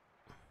mean,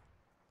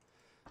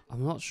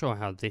 I'm not sure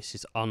how this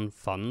is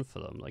unfun for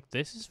them. Like,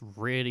 this is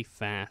really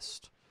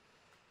fast.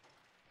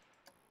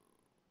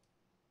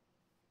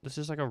 This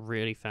is like a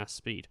really fast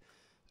speed.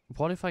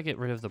 What if I get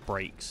rid of the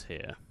brakes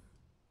here?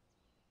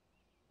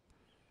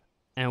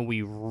 And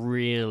we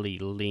really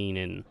lean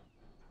in.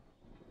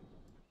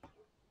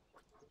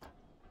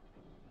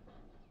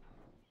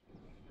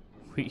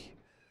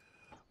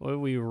 What if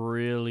we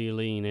really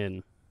lean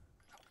in?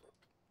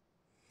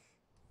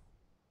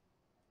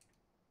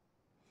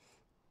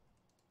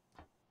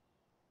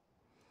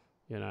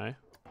 You know?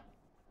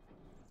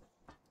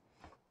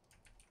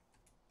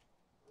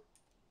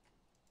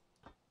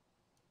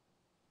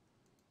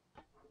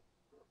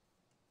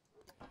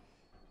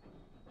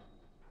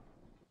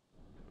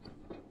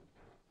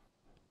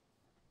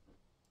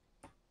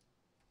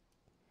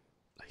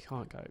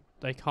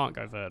 They can't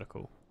go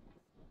vertical.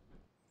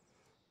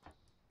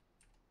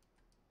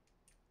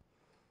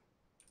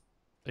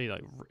 They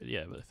like,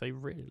 yeah, but if they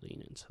really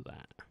lean into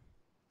that.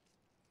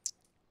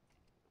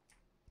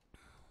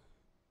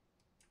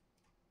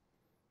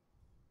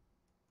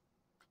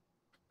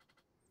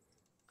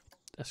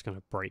 That's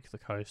gonna break the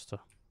coaster.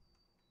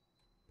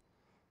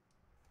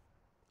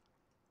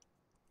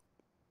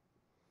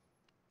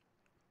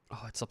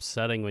 Oh, it's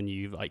upsetting when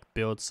you like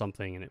build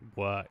something and it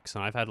works.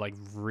 And I've had like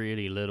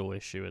really little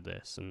issue with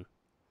this, and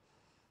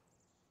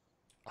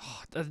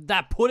oh,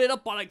 that put it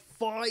up by like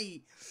 5.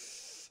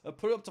 I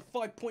put it up to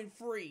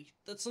 5.3.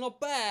 That's not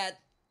bad.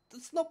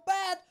 That's not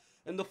bad.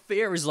 And the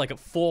fear is like at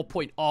 4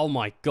 point. Oh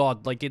my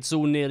god! Like it's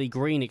all nearly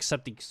green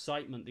except the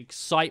excitement. The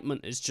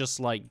excitement is just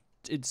like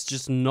it's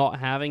just not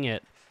having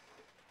it.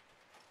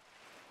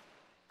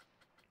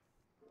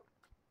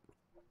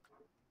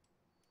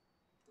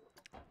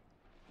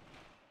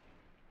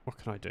 What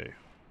can I do?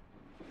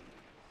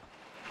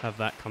 Have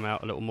that come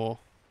out a little more.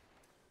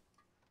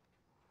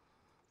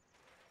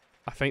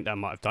 I think that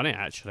might have done it,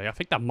 actually. I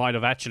think that might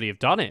have actually have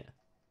done it.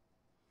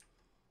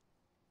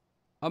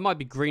 I might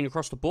be green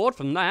across the board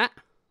from that.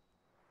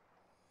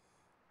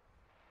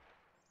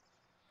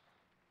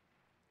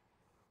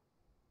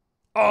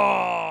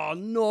 Oh,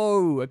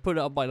 no! I put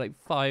it up by like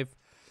 5.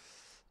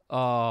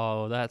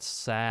 Oh, that's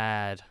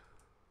sad.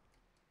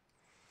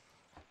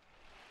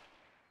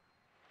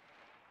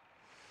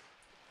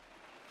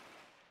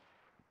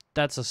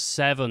 That's a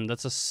 7.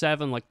 That's a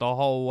 7 like the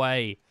whole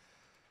way.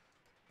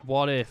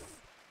 What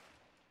if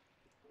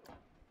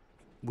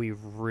we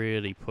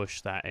really push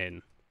that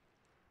in?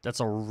 That's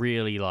a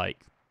really,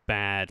 like,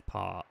 bad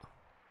part.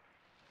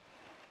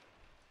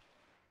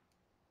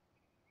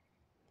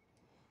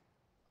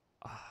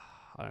 I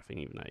don't think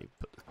even know you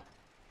put...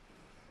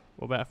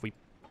 What about if we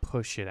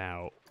push it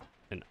out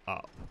and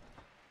up?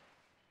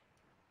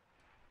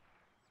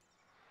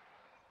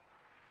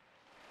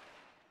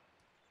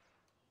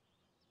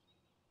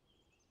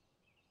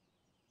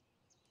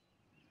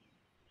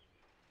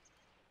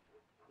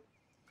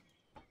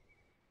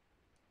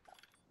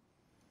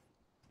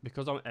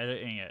 Because I'm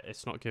editing it,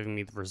 it's not giving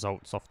me the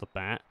results off the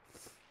bat.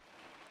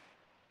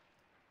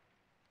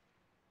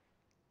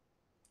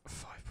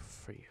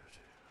 5.3.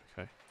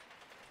 Okay.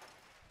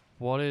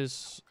 What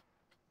is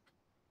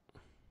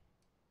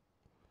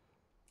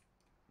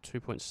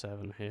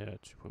 2.7 here?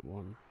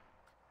 2.1.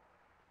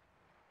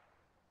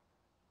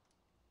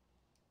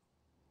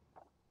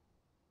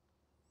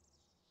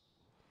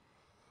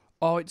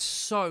 Oh, it's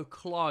so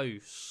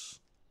close.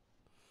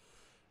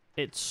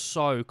 It's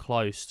so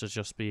close to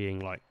just being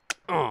like,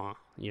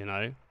 you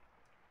know?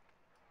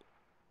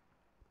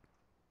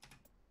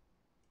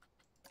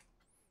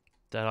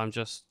 That I'm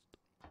just...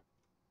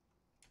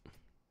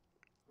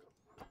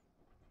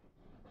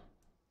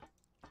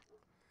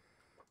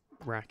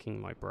 racking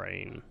my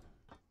brain.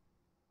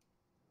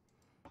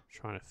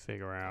 Trying to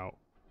figure out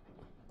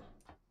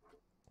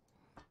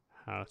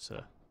how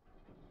to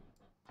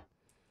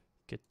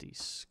get these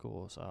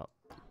scores up.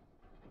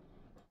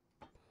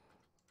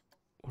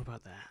 What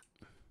about that?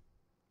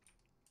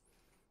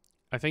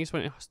 I think it's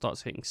when it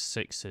starts hitting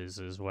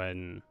 6s is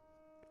when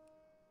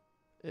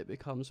it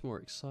becomes more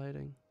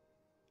exciting.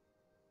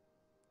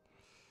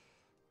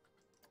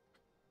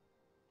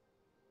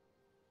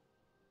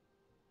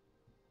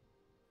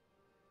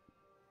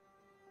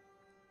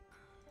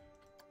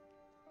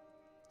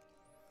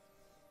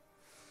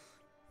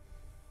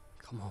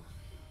 Come on.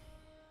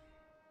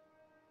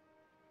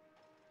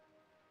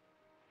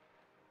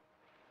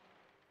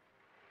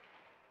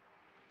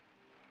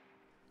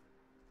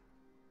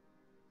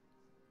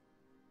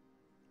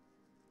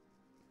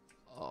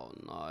 Oh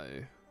no.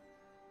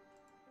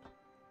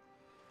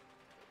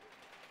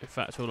 In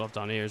fact, all I've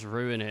done here is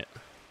ruin it.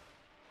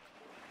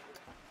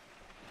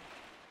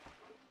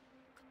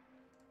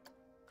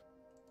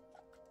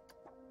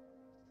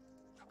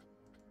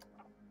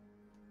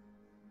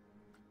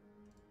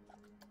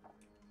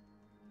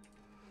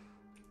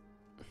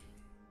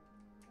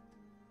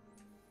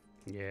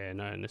 Yeah,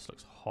 no, and this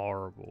looks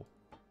horrible.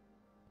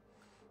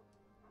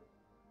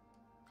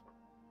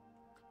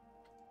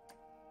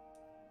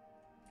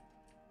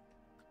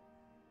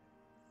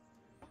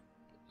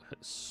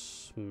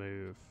 Let's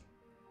smooth.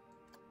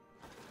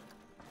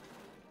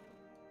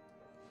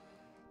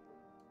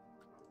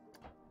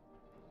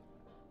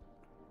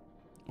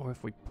 Or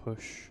if we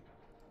push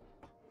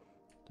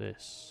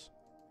this,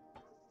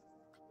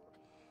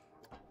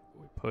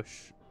 we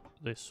push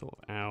this sort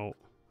of out,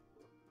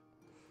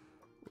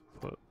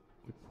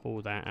 we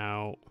pull that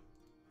out,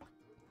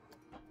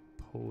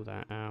 pull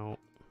that out.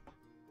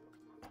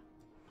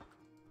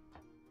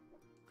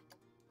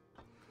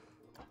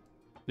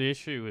 The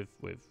issue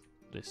with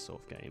this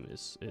sort of game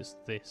is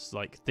this,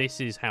 like,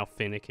 this is how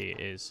finicky it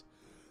is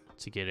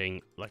to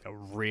getting like a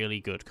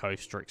really good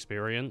coaster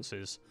experience.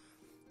 Is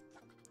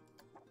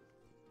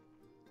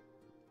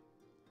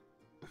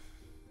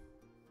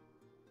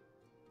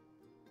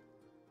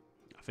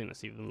I think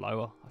that's even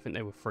lower. I think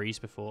they were freeze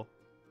before.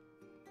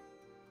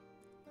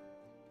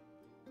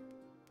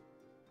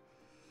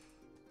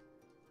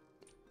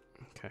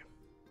 Okay.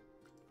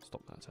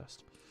 Stop that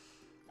test.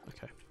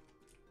 Okay.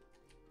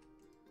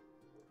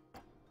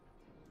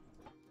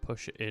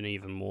 Push it in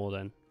even more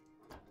then.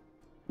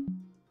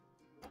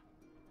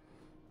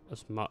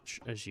 As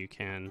much as you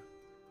can.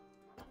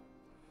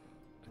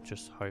 And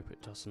just hope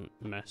it doesn't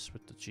mess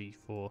with the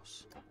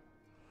G-force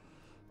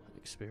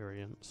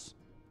experience.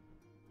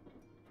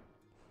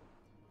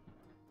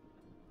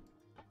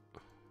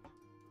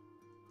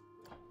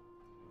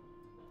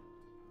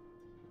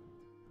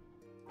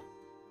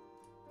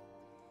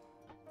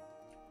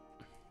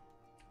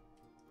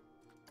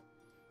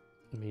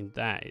 I mean,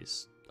 that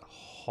is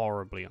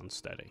horribly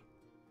unsteady.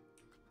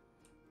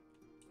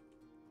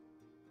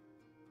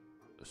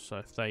 So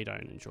if they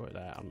don't enjoy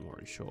that, I'm not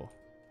really sure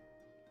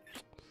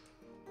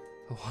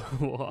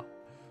what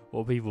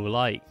people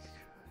like.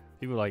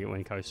 People like it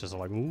when coasters are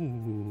like,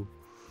 ooh.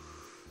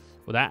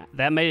 Well,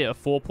 that made it a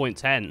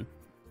 4.10.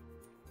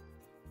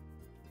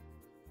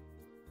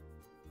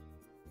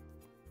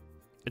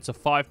 It's a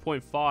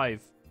 5.5.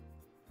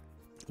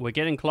 We're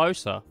getting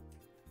closer.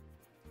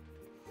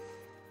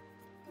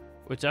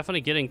 We're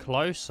definitely getting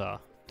closer.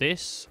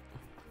 This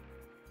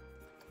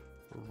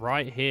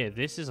right here,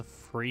 this is a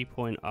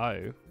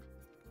 3.0.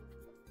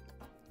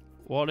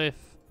 What if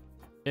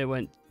it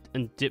went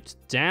and dipped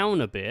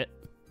down a bit,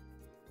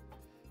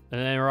 and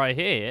then right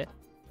here,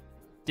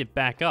 dip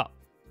back up?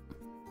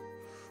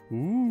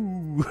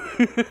 Ooh.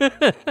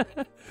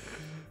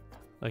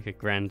 Like a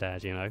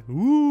granddad, you know.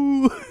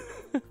 Ooh.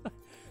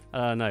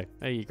 No,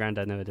 maybe your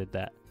granddad never did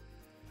that.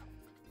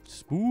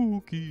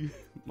 Spooky.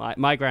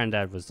 My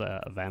granddad was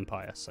a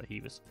vampire, so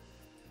he was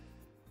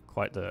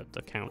quite the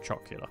Count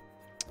Chocula.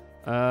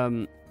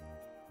 I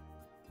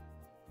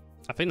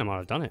think I might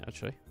have done it,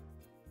 actually.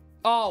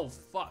 Oh,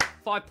 fuck.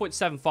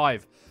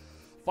 5.75.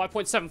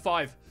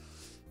 5.75.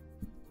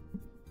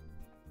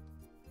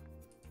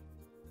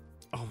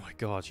 Oh my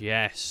god,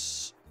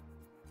 yes.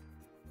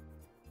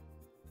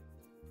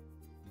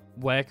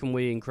 Where can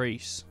we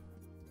increase?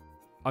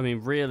 I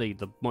mean, really,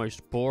 the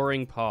most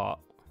boring part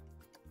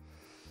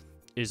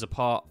is a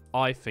part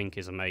I think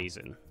is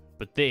amazing.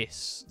 But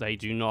this, they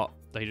do not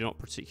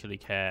particularly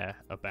care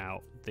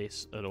about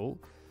this at all.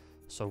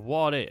 So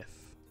what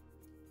if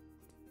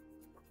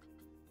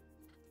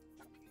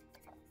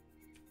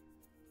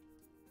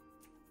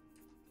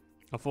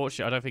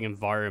unfortunately, I don't think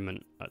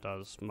environment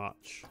does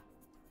much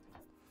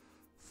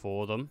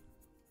for them.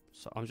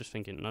 So I'm just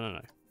thinking,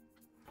 no.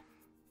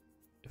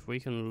 If we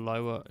can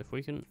lower, if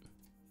we can...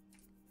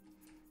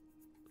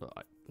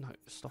 No,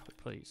 stop it,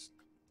 please.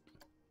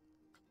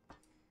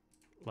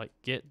 Like,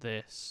 get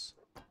this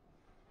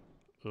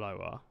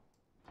lower.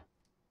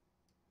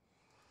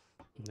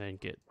 And then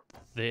get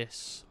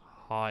this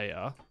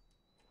higher.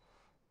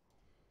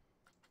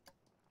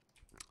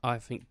 I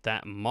think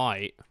that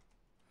might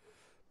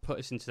put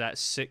us into that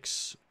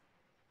 6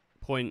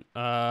 point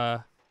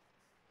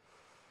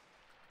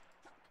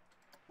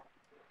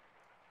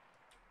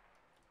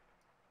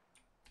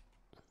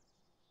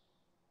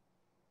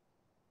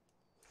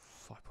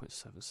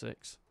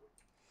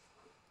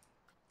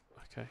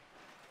Okay.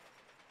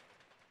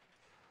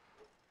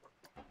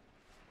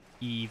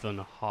 Even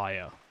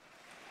higher.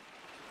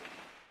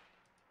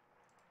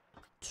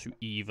 To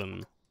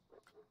even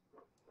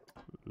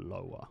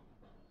lower.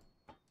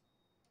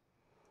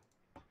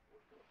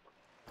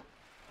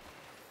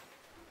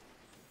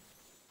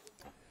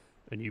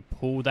 And you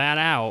pull that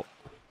out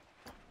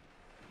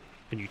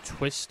and you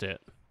twist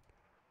it.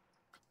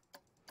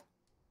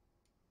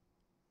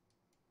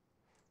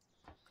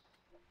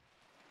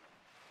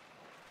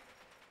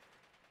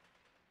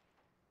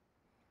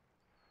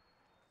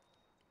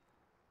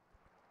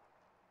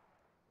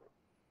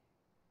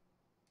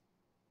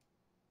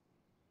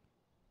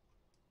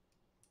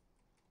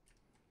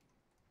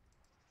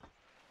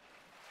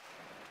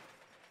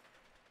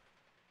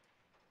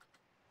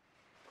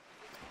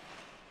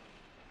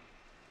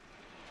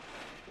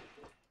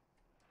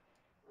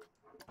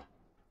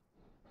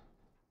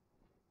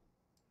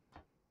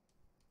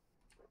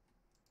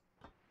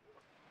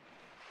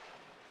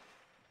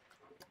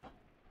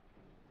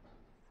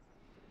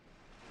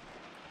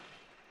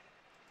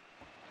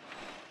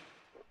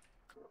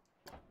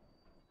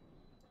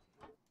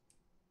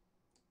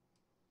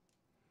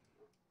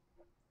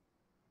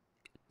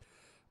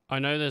 I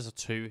know there's a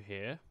 2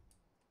 here.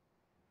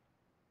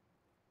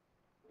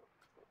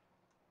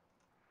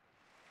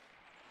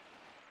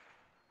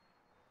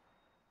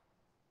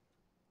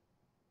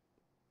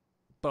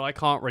 But I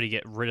can't really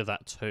get rid of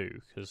that too,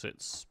 because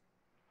it's...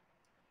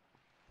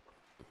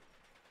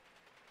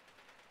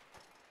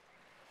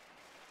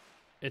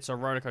 It's a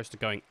roller coaster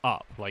going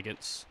up, like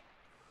it's...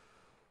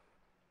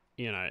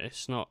 You know,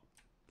 it's not...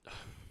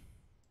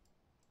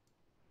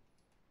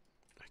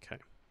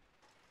 Okay.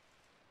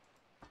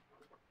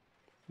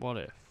 What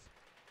if...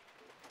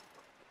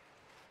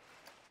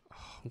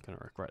 Oh, I'm gonna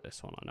regret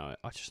this one, I know it.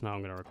 I just know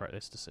I'm gonna regret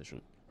this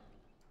decision.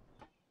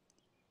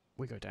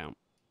 We go down.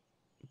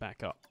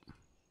 Back up.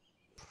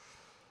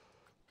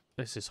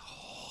 This is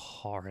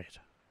horrid.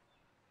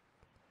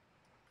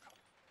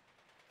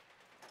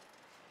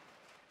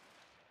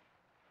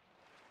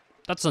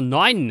 That's a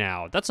 9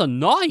 now. That's a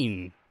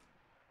 9!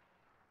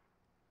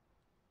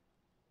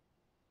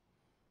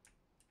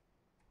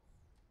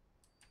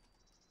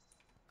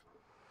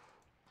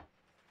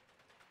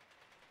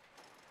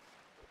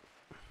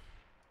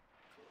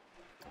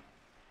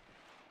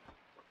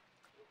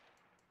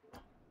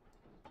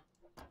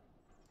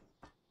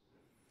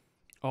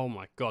 Oh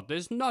my god,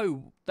 there's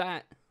no...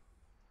 That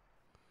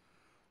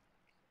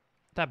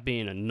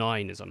being a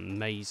 9 is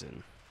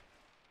amazing.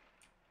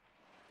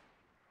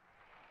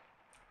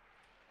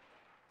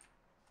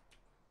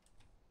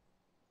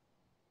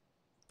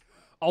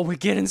 Oh, we're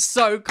getting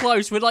so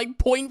close. We're like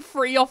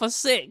 0.3 off a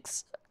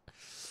 6.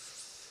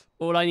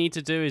 All I need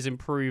to do is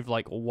improve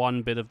like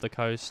one bit of the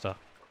coaster.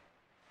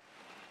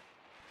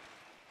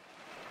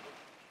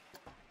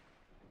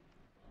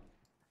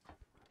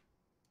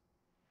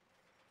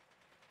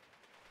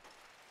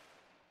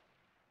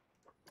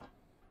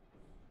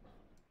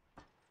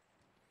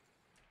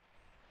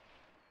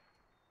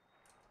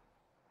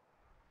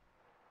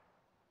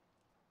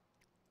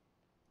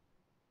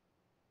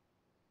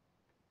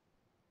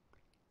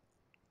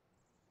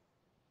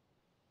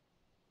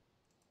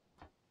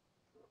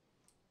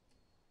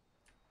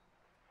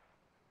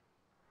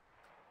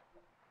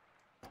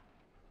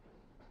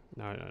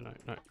 No, no, no,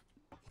 no.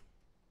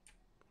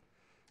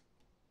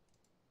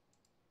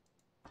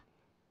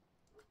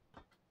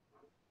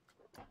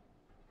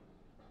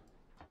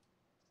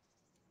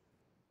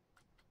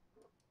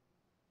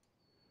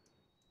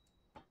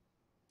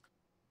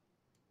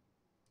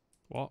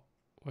 What?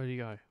 Where did he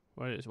go?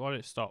 Why did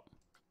it stop?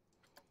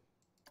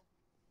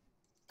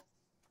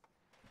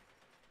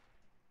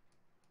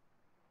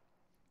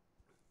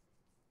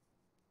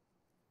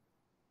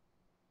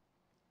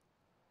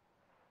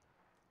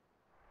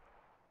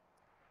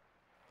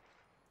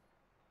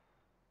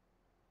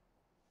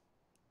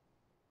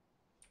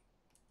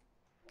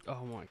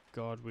 Oh my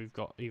god, we've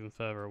got even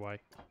further away.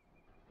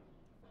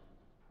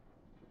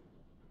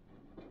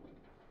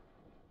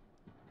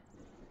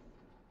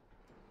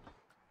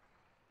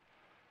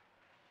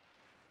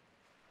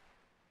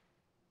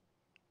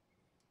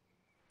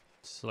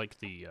 It's like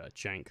the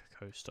jank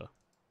coaster.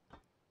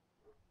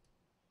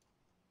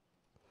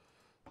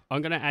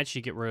 I'm going to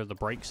actually get rid of the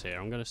brakes here.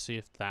 I'm going to see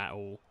if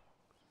that'll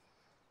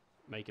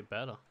make it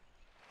better.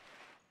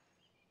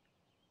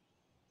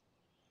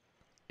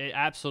 It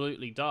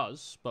absolutely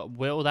does, but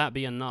will that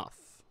be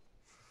enough?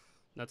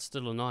 That's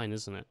still a 9,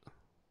 isn't it?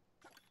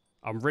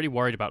 I'm really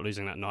worried about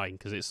losing that 9,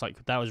 because it's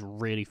like, that was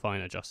really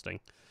fine adjusting.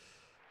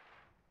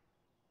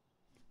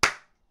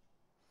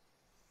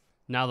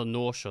 Now the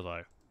nausea,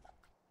 though.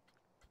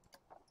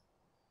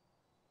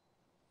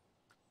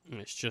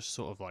 It's just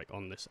sort of like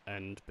on this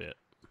end bit.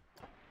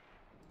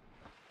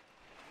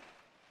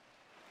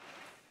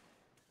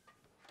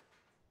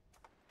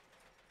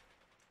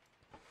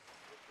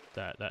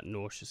 That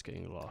nausea's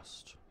getting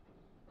lost.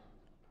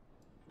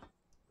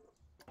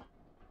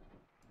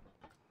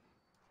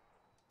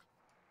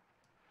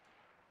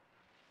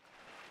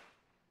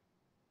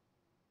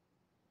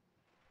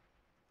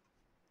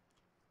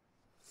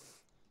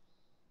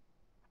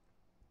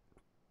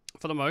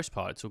 For the most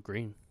part, it's all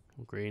green.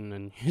 All green,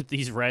 and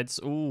these reds,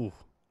 ooh.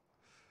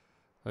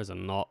 Those are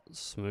not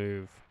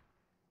smooth.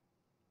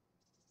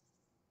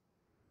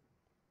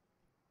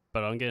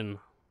 But I'm getting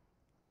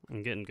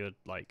good,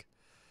 like,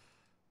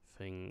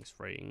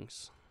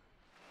 ratings.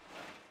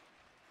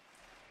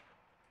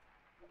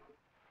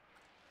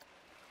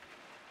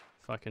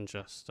 If I can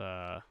just,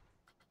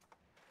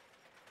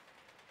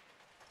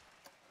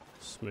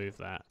 smooth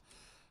that.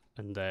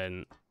 And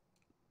then,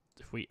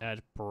 if we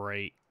add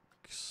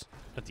brakes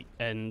at the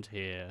end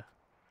here,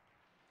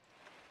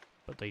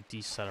 but they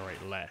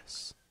decelerate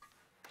less.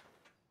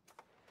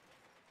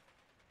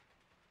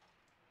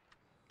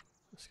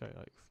 Let's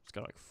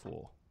go like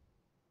 4.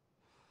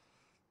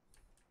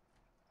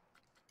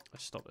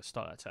 Let's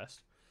start that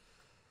test.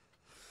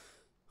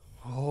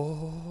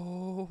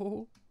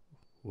 Oh,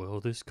 will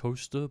this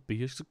coaster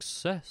be a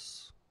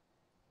success?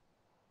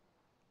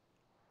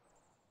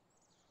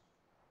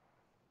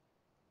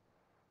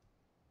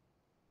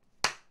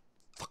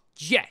 Fuck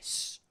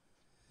yes!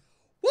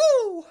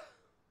 Woo!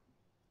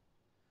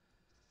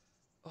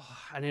 Oh,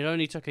 and it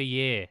only took a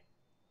year.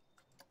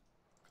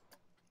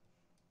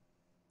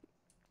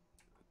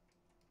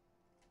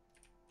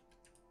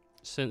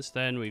 Since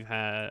then, we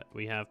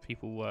have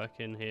people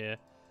working here,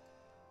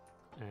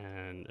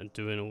 and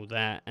doing all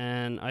that.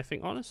 And I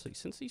think honestly,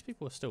 since these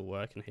people are still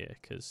working here,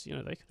 because you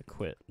know they could have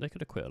quit. They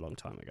could have quit a long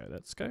time ago.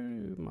 Let's go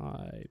to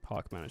my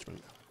park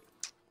management.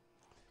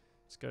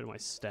 Let's go to my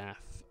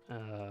staff.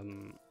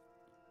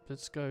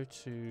 Let's go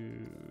to.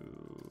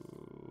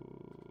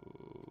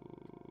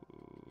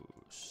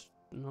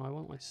 No, I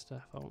want my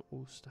staff. I want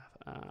all staff.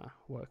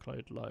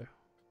 Workload low.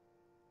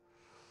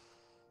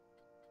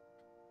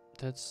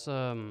 Let's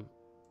do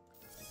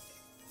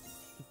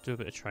a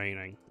bit of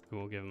training.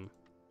 We'll give them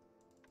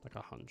like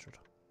 100.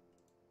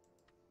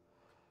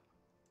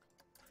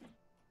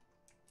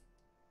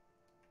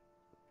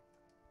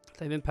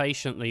 They've been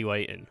patiently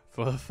waiting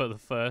for the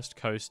first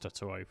coaster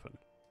to open.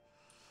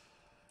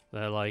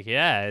 They're like,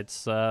 yeah,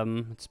 it's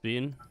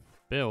being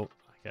built,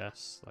 I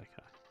guess. Like,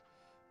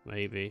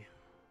 maybe.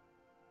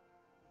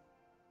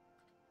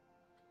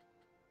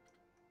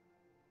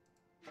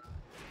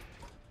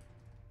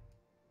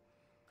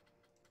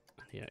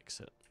 The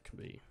exit can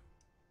be.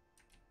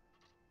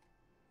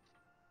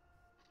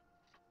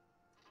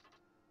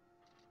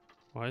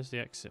 Why is the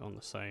exit on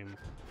the same?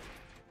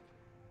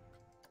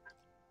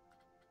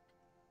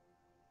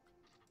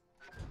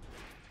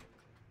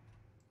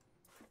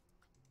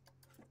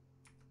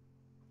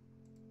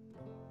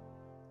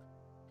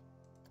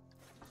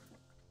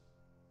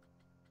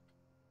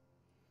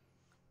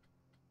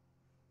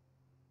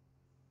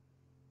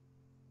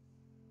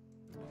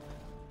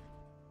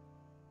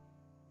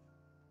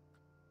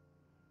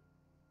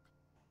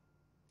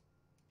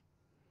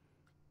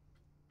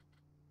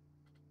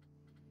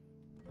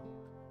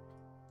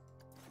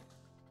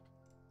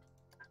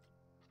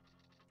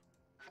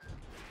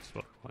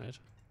 Weird.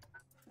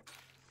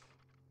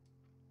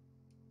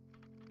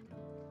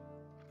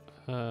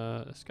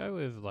 Let's go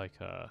with like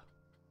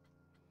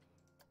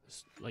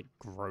this like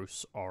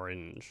gross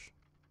orange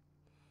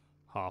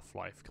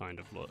Half-Life kind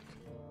of look.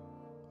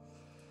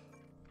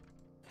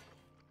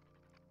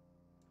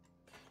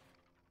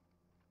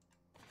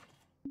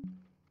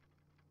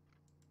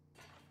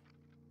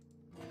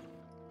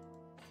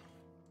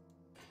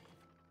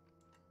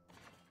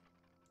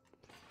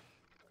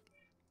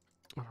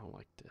 I don't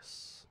like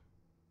this.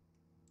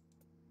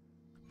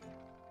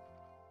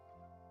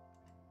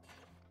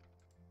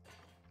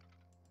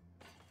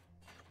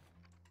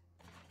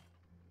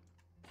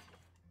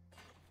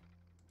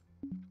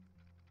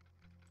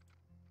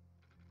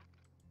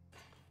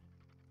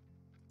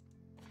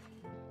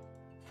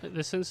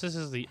 Since this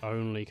is the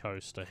only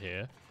coaster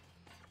here,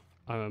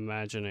 I'm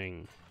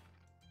imagining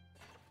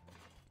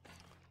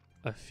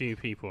a few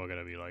people are going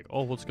to be like,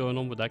 oh, what's going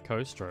on with that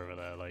coaster over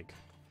there? Like,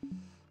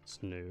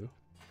 it's new.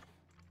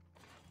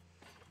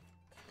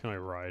 Can I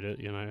ride it,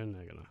 you know? And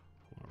they're going to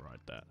want to ride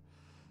that.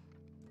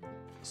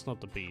 It's not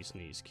the bee's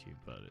knees cube,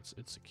 but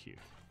it's a cube.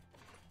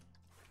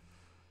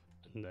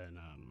 And then,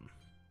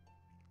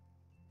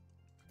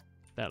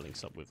 that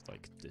links up with,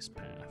 like, this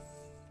path.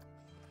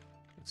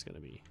 It's going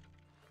to be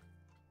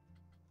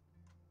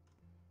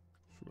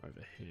from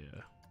over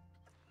here.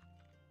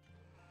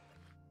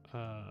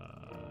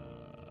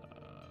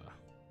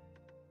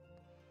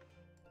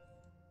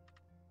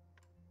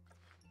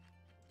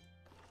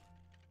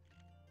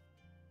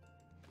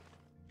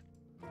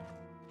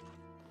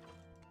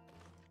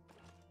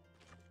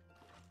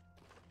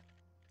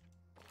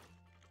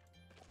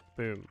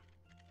 Boom.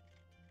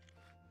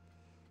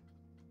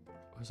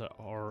 What's that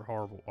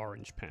horrible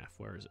orange path?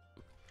 Where is it?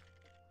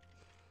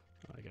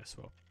 I guess,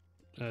 well,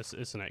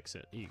 it's an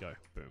exit. Here you go.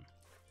 Boom.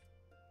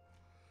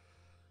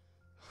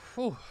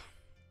 Whew.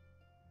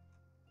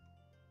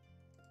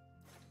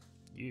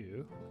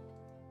 You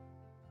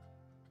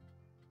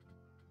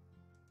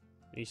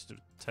needs to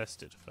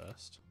test it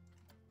first.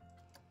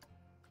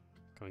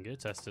 Go and get it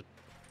tested.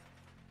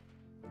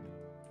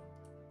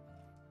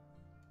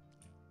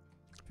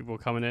 People are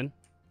coming in,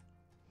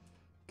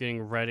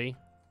 getting ready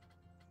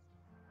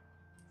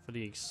for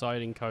the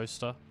exciting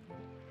coaster.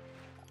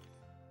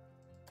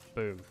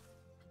 Boom.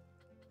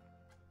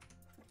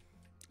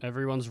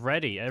 Everyone's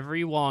ready.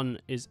 Everyone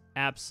is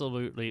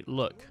absolutely...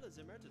 Look.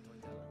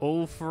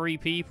 All three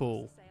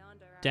people.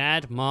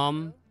 Dad,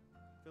 Mom,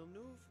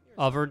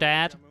 other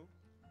dad.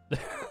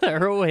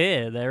 They're all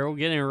here. They're all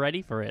getting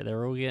ready for it.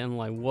 They're all getting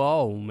like,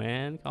 whoa,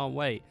 man. Can't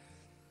wait.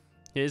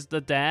 Here's the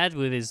dad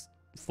with his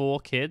 4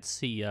 kids.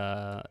 He,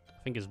 I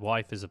think his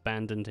wife has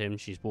abandoned him.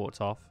 She's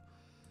walked off.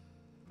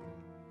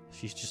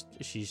 She's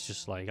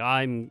just like,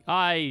 I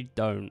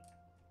don't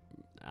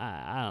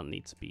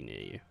need to be near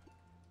you.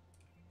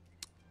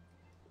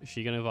 Is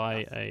she gonna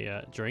buy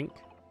a drink?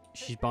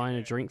 She's buying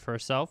a drink for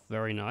herself.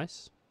 Very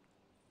nice.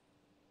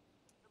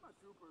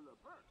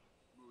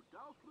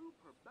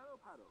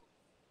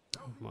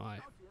 Oh my.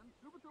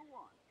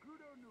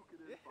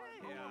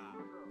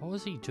 What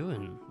was he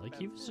doing? Like,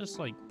 he was just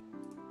like...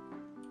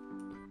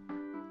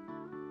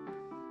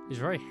 He's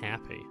very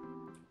happy.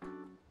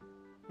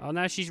 Oh,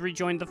 now she's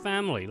rejoined the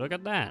family. Look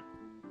at that.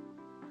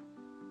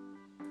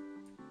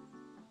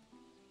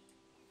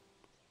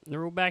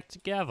 They're all back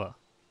together.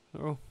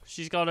 Oh,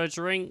 she's got her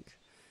drink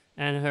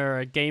and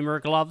her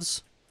gamer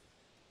gloves.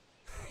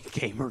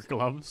 Gamer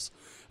gloves.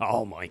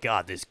 Oh my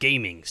god, this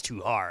gaming's too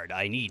hard.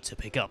 I need to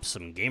pick up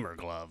some gamer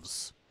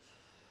gloves.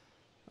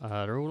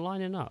 They're all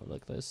lining up.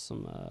 Look, there's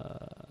some,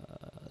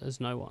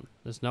 there's no one.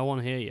 There's no one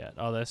here yet.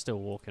 Oh, they're still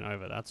walking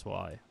over, that's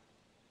why.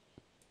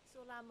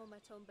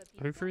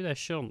 Who threw their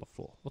shit on the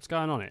floor? What's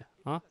going on here,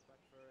 huh?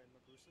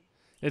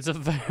 It's a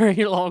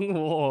very long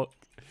walk.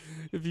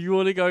 If you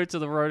want to go to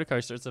the roller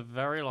coaster, it's a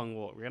very long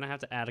walk. We're going to have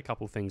to add a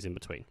couple things in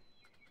between.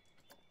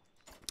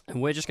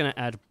 And we're just going to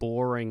add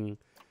boring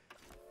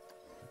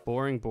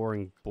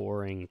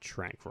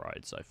track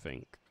rides, I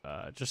think.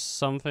 Just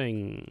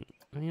something,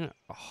 you know,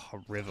 oh, a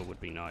river would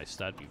be nice.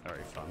 That'd be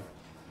very fun.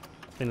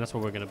 I think that's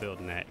what we're going to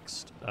build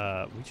next.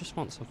 We just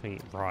want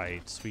something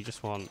rides. We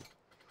just want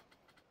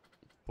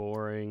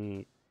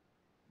boring,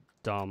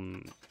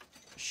 dumb,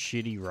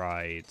 shitty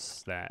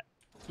rides that,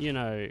 you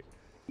know,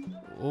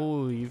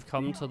 oh, you've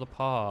come to the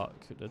park.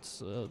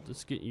 Let's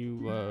get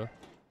you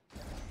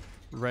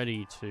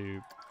ready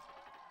to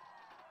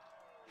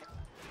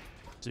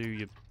do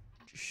your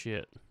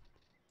shit.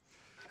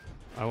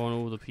 I want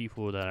all the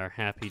people that are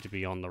happy to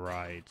be on the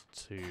ride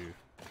to...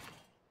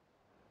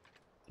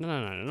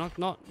 No,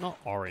 not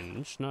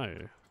orange, no.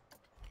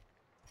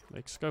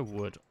 Let's go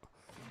wood.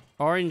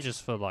 Orange is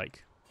for,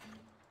 like...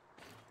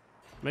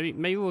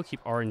 Maybe we'll keep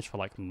orange for,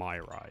 like, my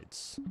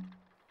rides.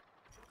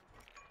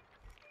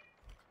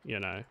 You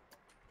know?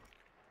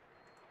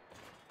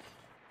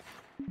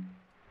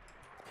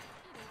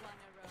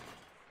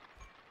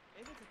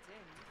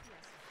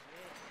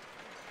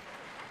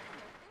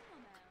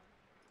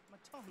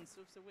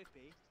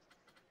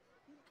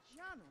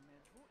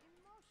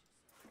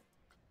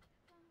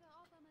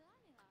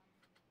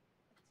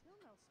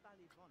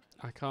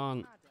 I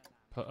can't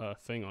put a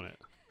thing on it.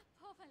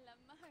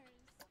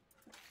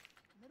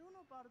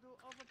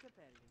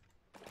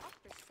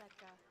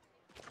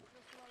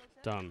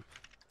 Done.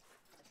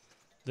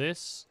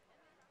 This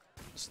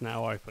is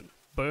now open.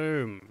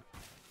 Boom.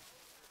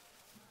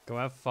 Go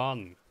have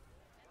fun.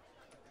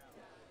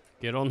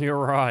 Get on your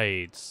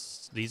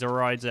rides. These are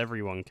rides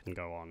everyone can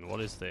go on.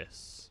 What is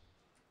this?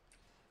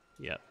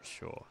 Yep,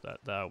 sure.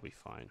 That'll be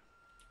fine.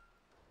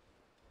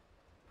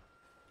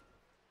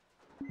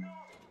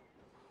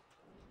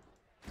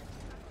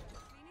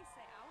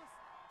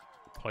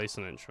 Place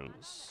an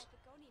entrance.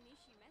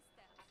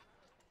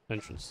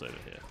 Entrance over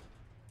here.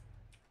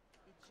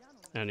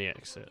 And the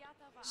exit.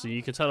 So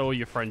you can tell all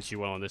your friends you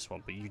went on this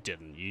one, but you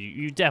didn't.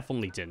 You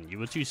definitely didn't. You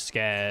were too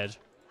scared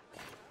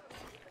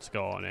to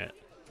go on it.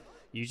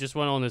 You just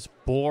went on this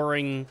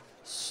boring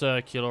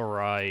circular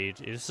ride.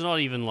 It's not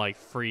even like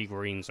 3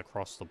 greens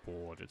across the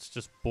board. It's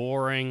just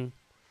boring.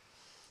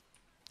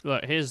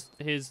 Look, here's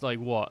like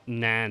what?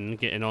 Nan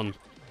getting on.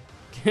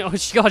 Oh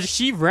god,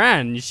 she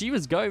ran. She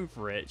was going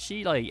for it.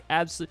 She like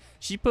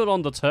she put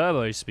on the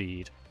turbo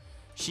speed.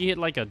 She hit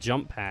like a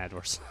jump pad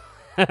or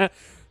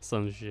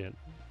some shit.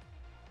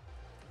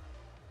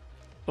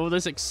 Oh,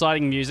 this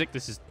exciting music.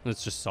 It's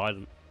just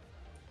silent.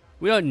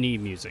 We don't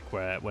need music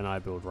when I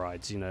build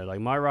rides, you know, like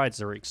my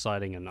rides are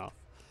exciting enough.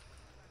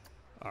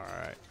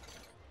 Alright.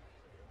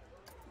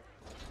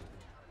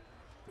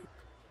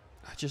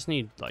 I just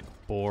need like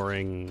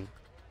boring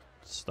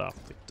stuff.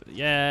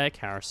 Yeah,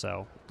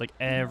 carousel. Like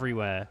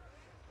everywhere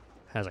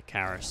has a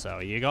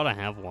carousel. You gotta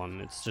have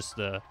one. It's just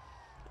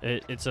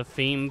it's a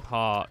theme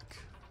park,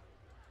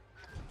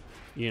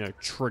 you know,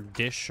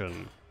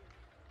 tradition.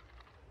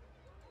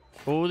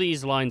 All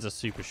these lines are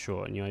super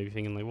short, and you might be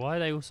thinking, like, why are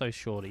they all so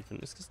short, Ethan?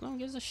 It's because no one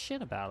gives a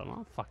shit about them. I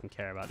don't fucking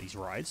care about these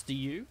rides. Do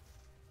you?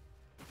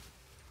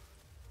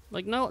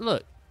 Like, no,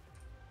 look.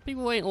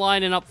 People ain't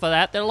lining up for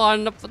that. They're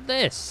lining up for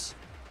this.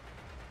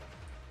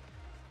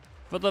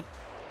 They're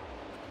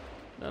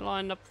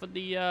lining up for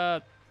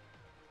the,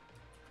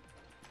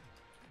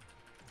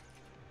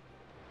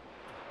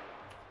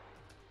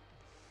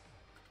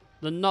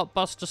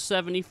 Nutbuster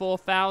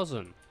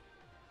 74,000.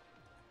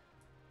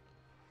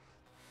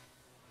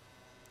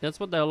 That's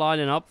what they're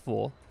lining up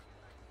for.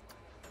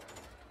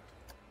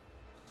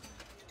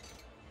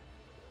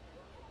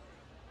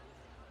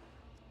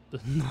 The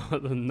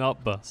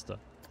Nutbuster.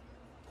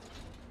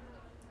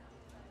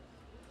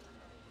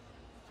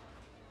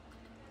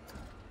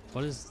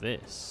 What is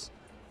this?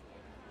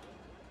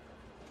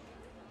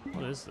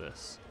 What is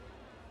this?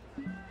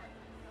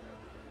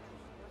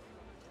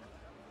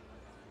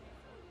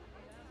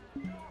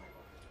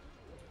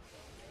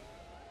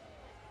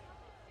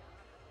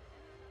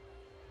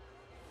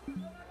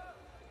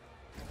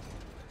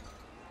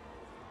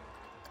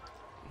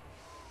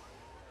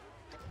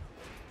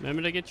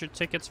 Remember to get your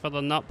tickets for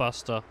the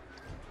Nutbuster.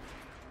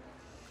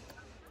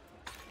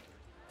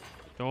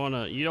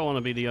 You don't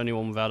wanna be the only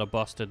one without a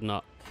busted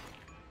nut.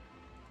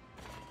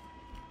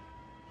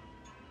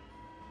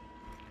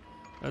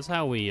 That's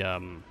how we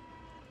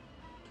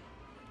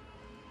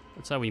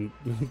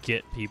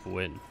get people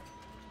in.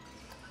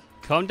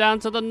 Come down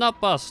to the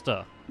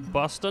Nutbuster.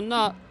 Bust a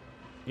nut.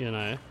 You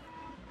know.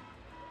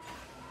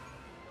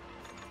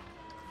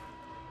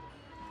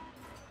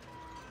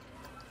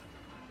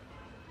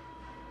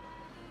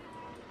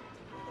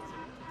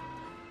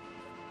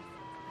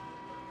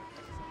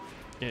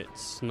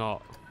 It's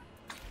not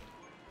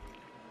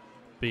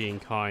being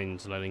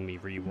kind, letting me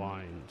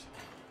rewind.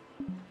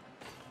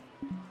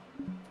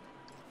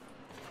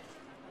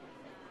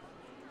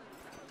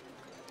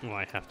 Oh,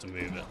 I have to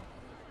move it.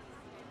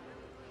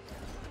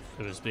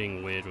 It was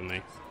being weird with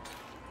me.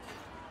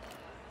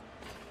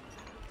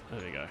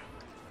 There we go.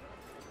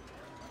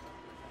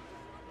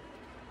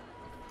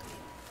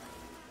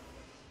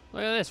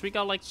 Look at this, we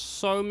got like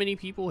so many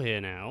people here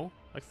now.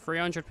 Like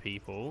 300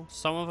 people.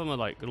 Some of them are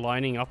like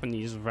lining up in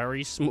these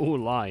very small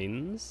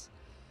lines.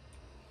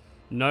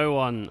 No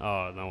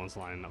one's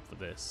lining up for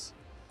this.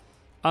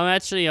 I'm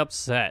actually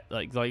upset.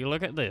 Like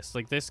look at this.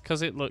 Like this,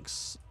 because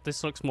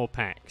this looks more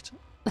packed.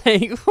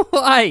 Like,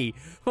 why?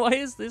 Why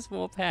is this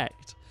more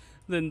packed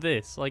than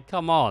this? Like,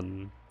 come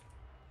on.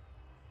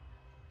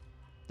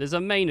 There's a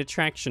main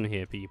attraction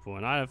here, people,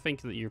 and I don't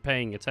think that you're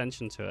paying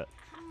attention to it.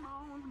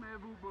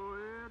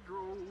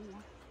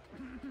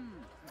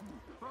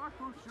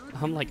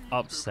 I'm like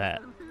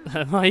upset.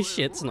 My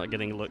shit's not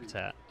getting looked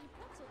at.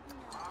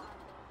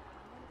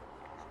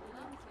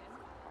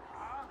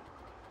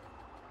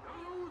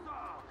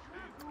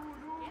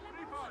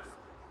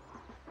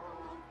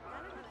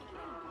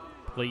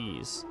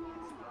 Please.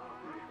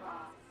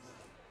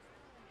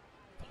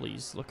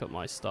 Please look at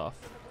my stuff.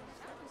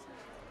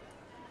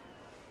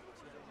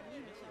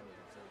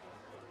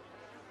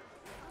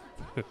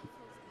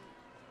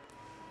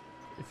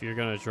 If you're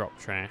gonna drop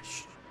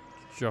trash,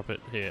 drop it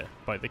here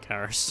by the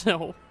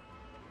carousel.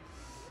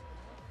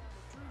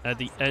 At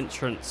the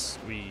entrance,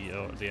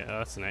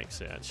 that's an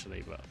exit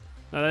actually, but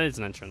no, that is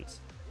an entrance.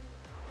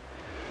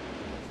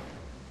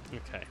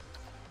 Okay.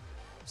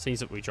 Seems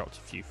that we dropped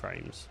a few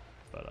frames,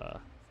 but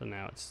for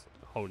now it's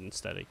holding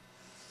steady.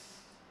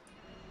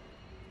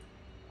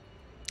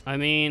 I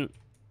mean,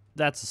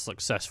 that's a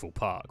successful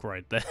park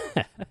right there.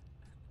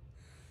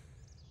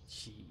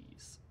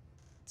 Jeez.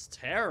 It's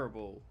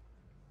terrible.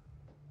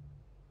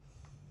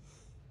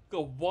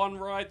 Got one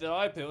ride that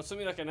I built,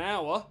 something like an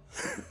hour.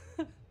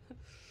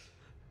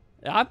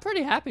 I'm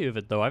pretty happy with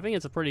it though. I think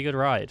it's a pretty good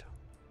ride.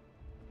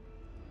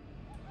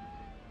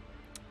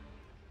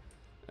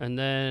 And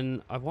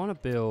then I want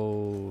to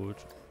build...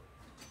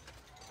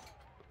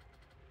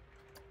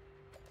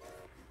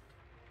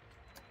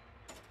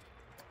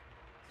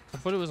 I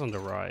thought it was on the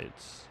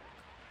rides.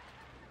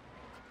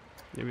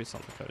 Maybe it's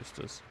on the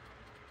coasters.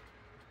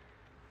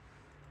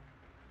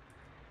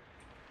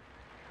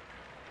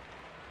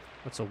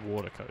 That's a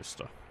water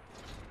coaster.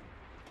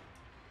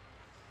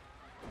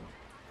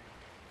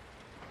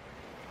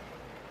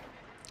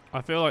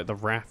 I feel like the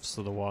rafts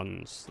are the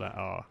ones that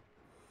are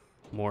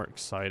more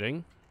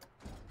exciting.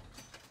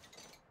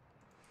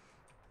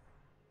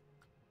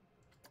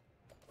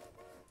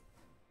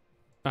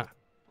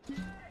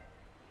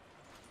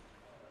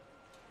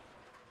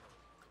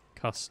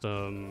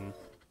 Custom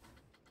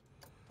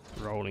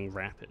rolling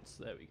rapids.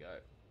 There we go.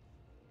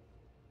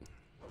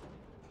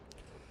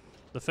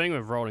 The thing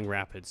with rolling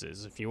rapids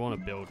is if you want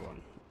to build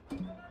one,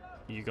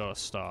 you gotta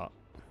start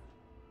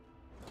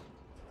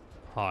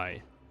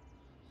high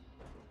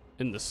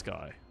in the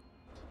sky.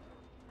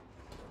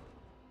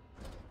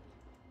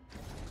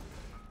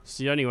 It's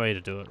the only way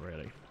to do it,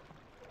 really.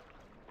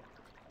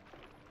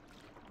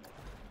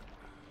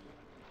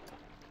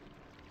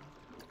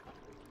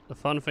 The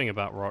fun thing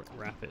about rock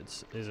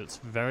rapids is it's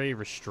very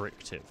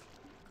restrictive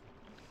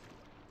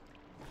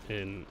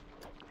in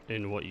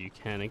what you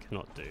can and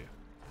cannot do.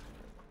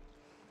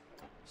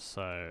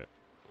 So,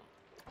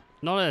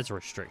 not as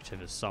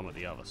restrictive as some of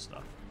the other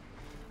stuff,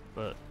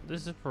 but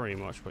this is pretty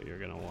much what you're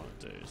going to want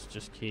to do, is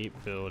just keep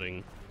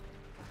building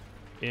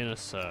in a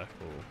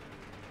circle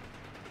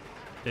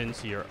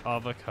into your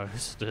other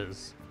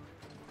coasters.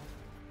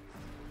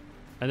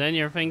 And then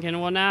you're thinking,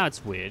 well, now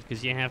it's weird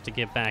because you have to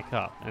get back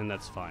up, and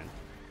that's fine.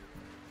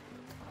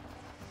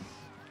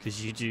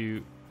 Because you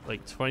do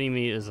like 20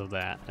 meters of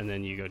that, and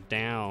then you go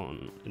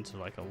down into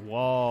like a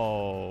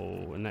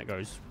whoa, and that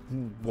goes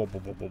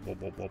wobble, wobble,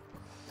 wobble, wobble.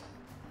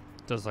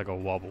 Does like a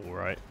wobble,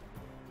 right?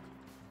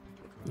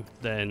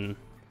 Then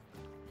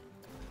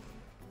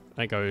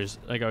that goes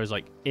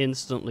like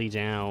instantly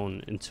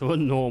down into a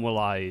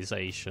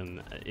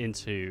normalization,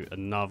 into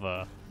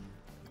another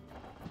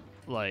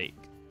like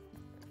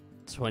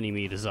 20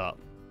 meters up,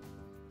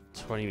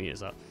 20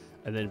 meters up,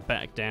 and then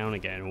back down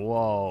again.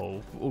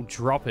 Whoa! Oh,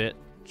 drop it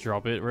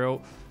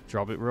real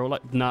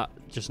like, nah,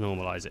 just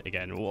normalize it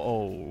again.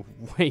 Whoa,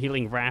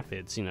 wailing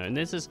rapids, you know. And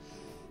this is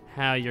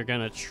how you're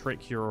gonna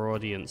trick your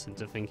audience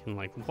into thinking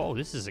like, whoa,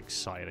 this is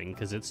exciting,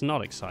 because it's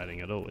not exciting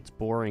at all. It's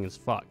boring as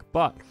fuck.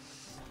 But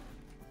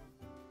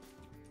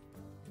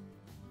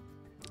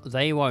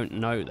they won't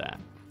know that.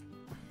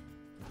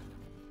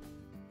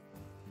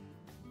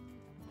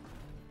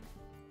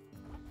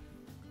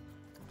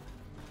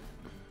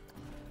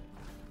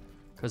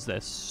 Because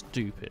they're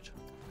stupid.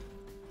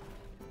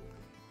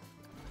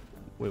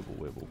 Wibble,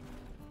 wibble.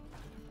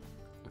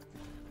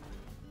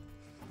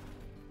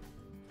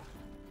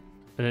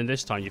 And then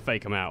this time you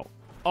fake them out.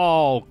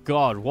 Oh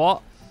god,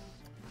 what?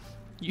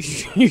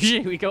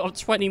 Usually we go up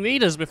 20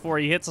 meters before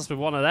he hits us with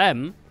one of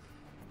them.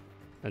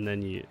 and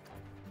then you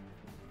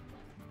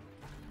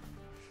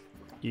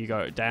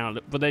go down,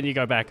 but then you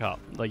go back up.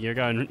 Like you're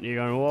going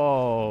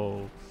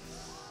whoa,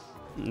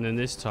 and then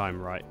this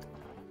time, right?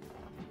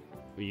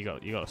 You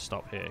got to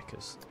stop here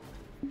because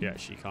you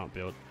actually can't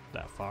build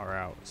that far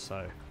out.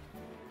 So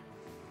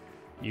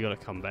you got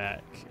to come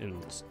back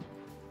and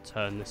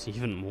turn this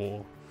even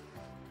more,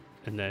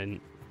 and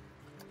then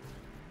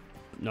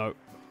nope,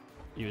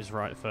 you was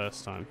right the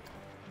first time.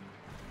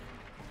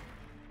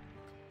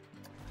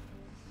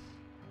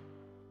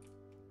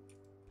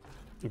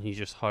 And you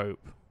just hope.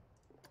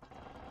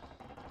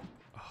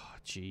 Oh,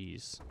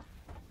 jeez.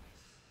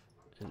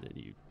 And then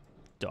you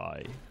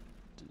die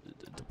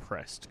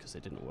depressed because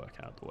it didn't work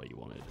out the way you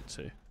wanted it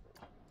to.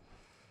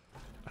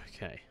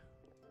 Okay.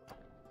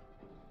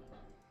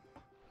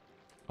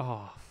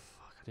 Oh,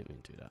 fuck. I didn't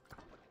mean to do that.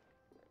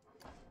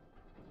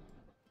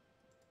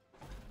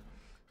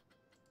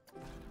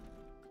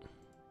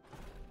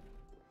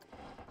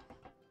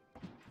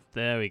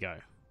 There we go.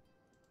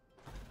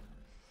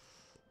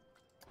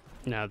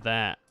 Now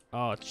that.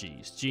 Oh,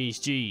 jeez.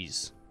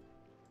 Jeez.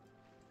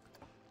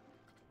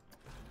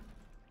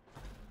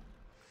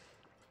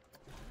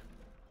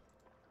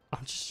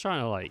 I'm just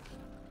trying to, like,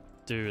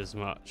 do as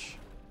much.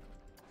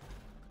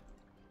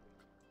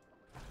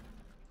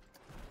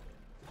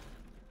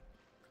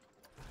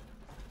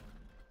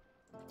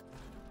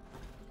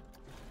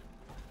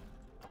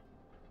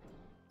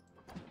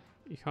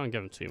 You can't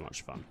give them too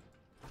much fun.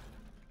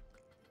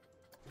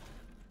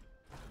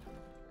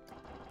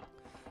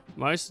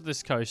 Most of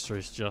this coaster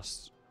is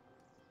just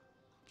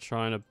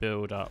trying to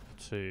build up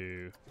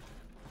to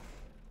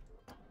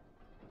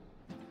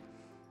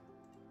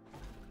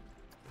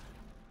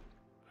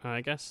I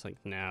guess like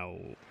now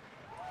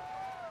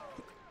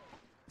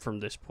from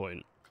this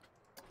point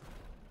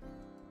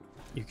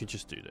you could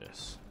just do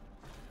this.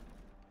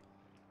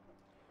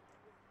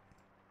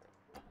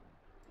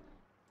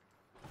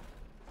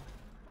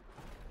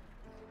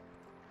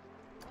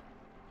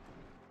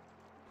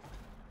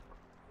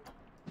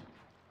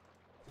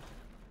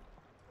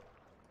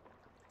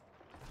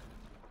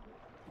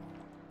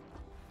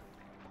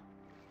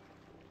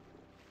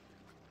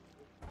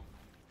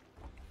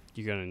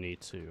 You're gonna need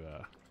to,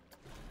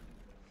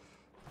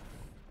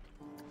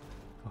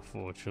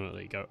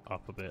 unfortunately, go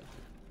up a bit.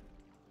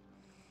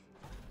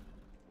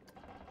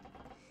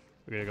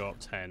 We're gonna go up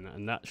 10,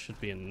 and that should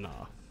be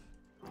enough.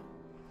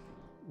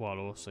 While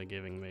also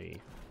giving me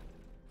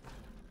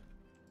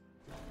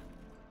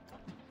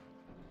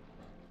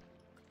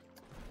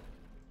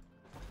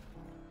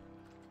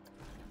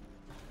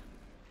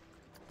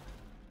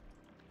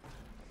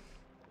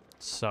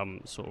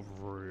some sort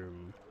of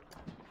room.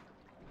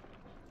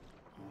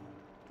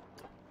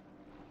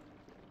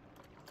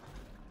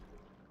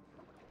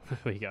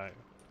 There we go.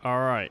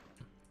 Alright.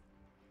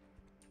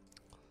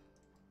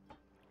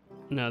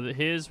 Now,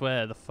 here's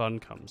where the fun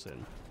comes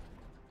in.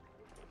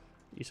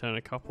 You turn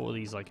a couple of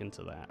these like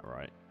into that,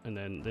 right? And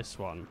then this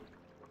one,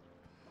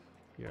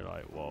 you're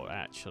like, well,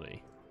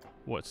 actually,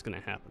 what's going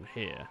to happen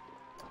here?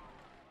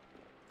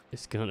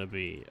 It's going to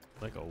be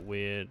like a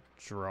weird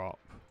drop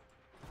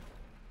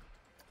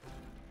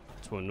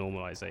to a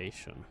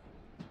normalization.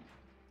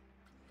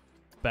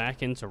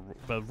 Back into,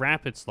 but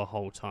rapids the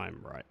whole time,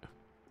 right?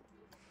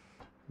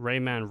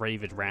 Rayman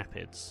Ravid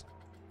Rapids.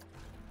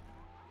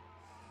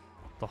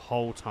 The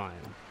whole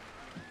time.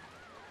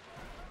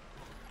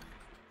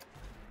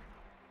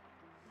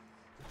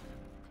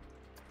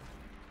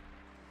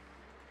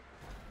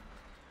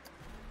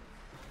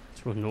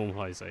 To a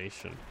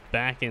normalization.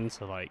 Back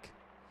into like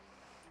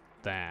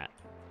that.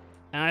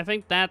 And I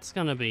think that's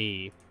gonna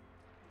be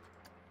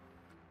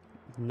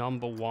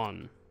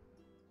 #1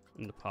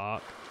 in the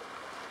park.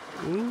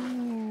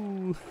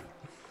 Ooh.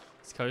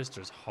 This coaster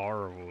is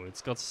horrible.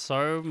 It's got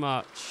so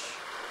much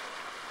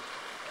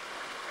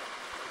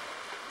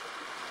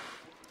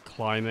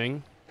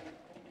climbing.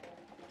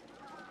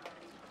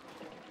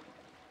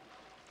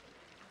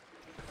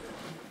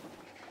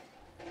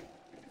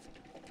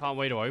 Can't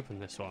wait to open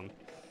this one.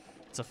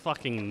 It's a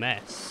fucking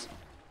mess.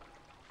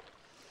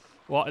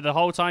 Well, the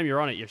whole time you're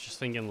on it, you're just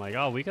thinking like,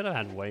 oh, we could have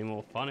had way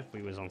more fun if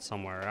we was on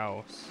somewhere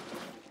else.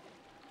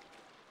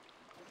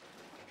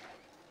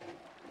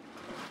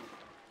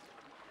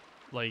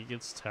 Like,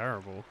 it's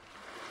terrible.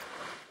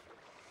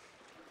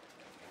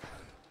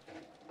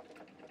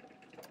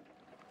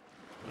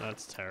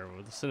 That's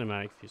terrible. The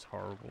cinematic view's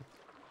horrible.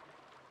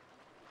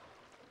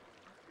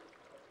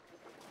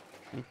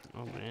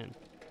 Oh man.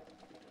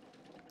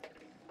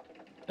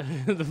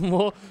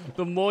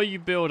 the more you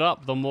build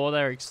up, the more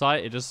they're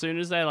excited. As soon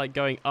as they're like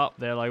going up,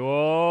 they're like,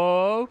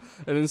 whoa.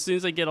 And then as soon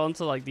as they get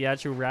onto like the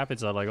actual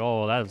rapids, they're like,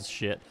 oh, that's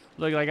shit.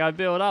 Look, like I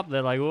build up,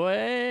 they're like,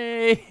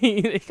 way.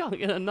 They can't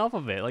get enough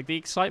of it. Like the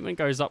excitement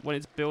goes up when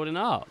it's building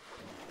up.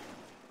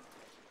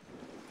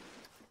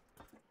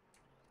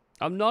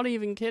 I'm not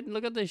even kidding.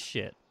 Look at this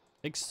shit.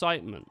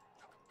 Excitement.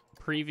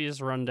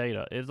 Previous run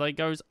data. It like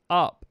goes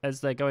up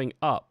as they're going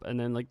up, and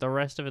then like the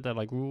rest of it, they're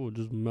like, oh, it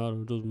doesn't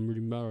matter. It doesn't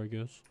really matter, I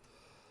guess.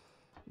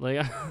 Like,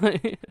 I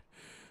don't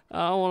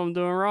know what I'm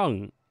doing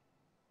wrong.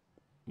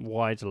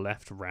 wide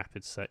left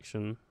rapid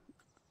section.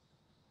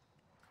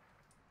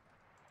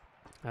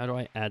 How do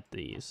I add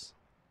these?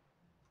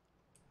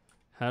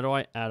 How do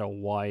I add a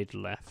wide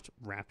left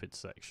rapid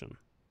section?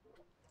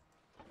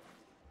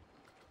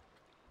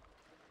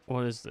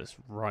 What is this?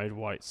 Ride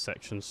white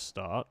section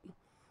start.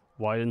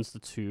 Widens the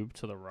tube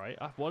to the right.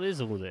 What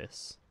is all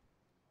this?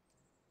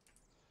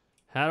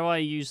 How do I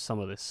use some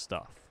of this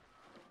stuff?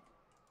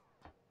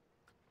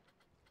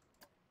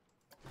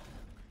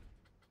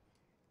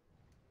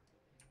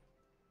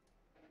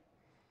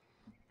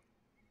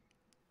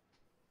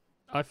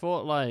 I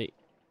thought like...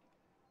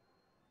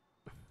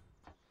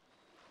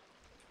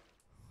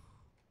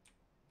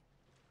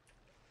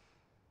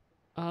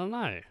 I don't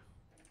know.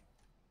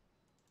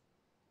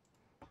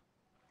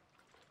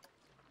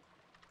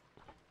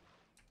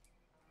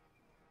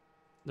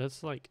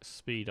 Let's like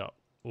speed up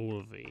all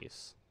of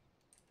these.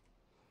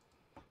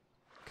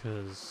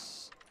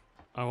 Because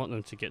I want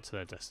them to get to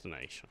their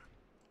destination.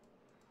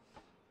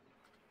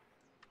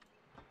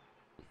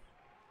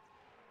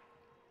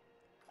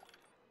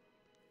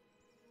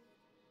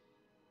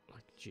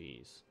 Like,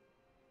 jeez.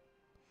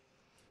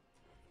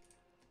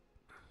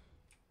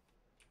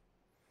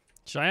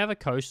 Should I have a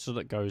coaster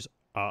that goes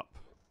up?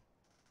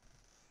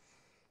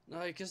 No,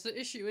 because the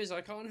issue is I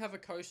can't have a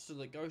coaster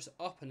that goes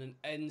up and then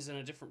ends in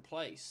a different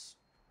place.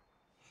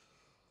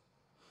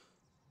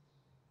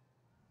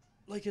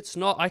 Like, it's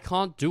not... I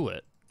can't do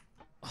it.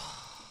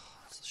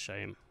 It's a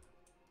shame.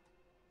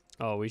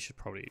 Oh, we should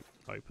probably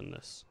open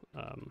this.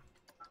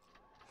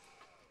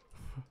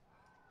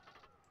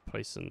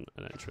 Place an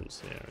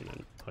entrance here and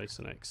then place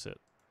an exit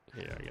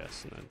here, I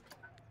guess, and then...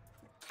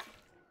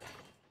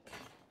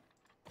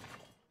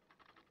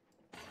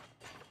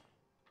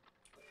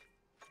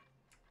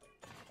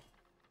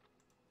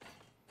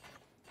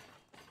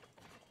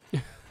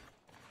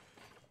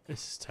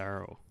 This is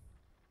terrible.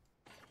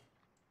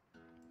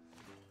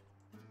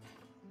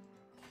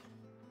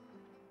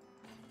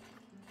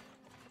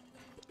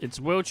 It's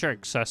wheelchair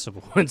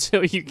accessible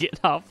until you get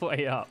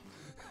halfway up.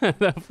 At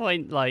that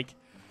point, like,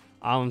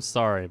 I'm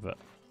sorry, but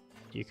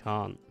you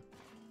can't.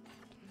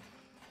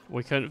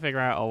 We couldn't figure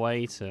out a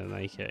way to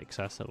make it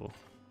accessible.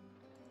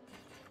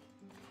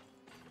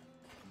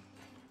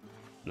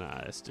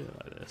 Nah, let's do it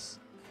like this.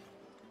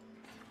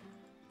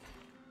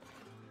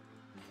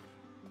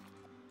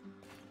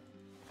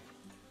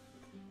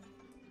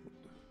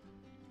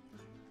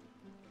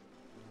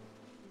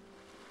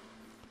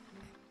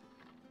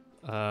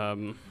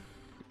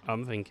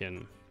 I'm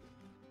thinking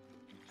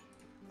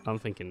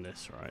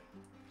this, right?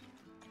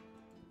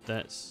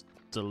 Let's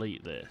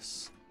delete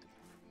this.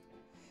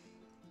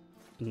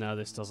 Now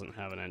this doesn't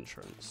have an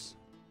entrance.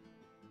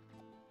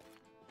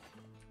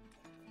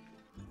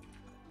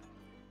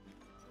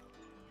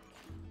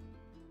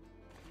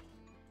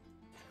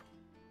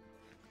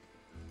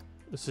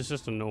 This is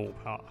just a normal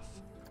path.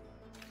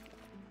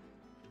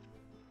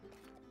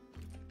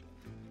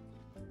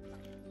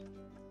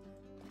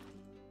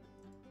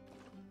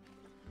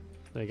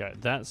 There you go.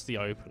 That's the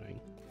opening.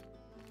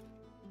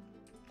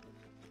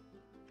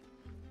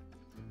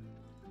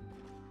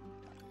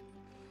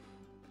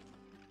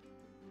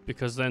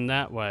 Because then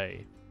that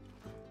way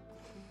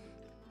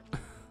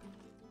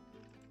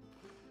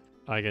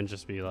I can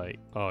just be like,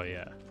 oh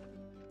yeah.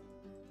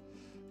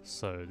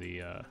 So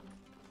the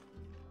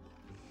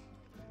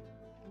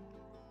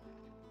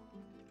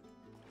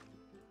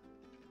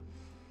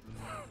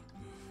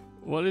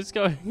what is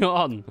going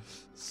on?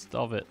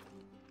 Stop it.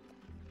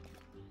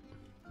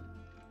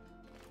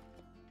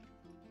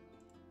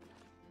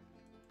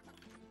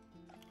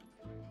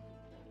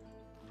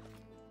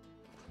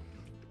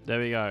 There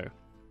we go.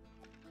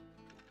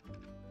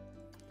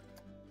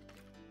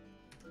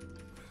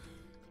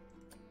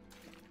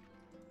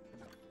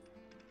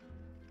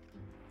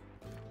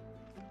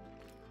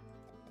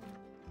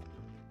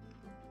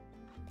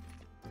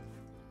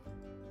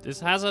 This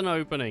has an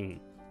opening.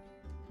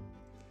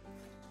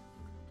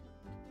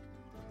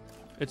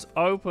 It's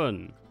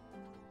open.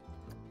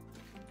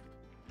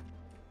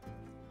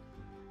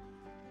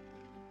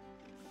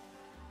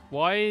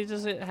 Why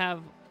does it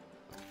have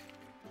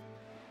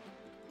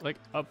like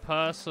a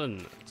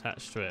person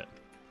attached to it?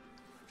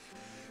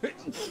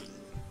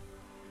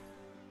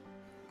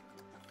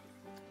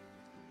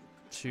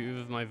 Two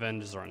of my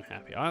vendors are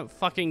unhappy. I don't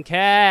fucking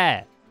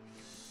care.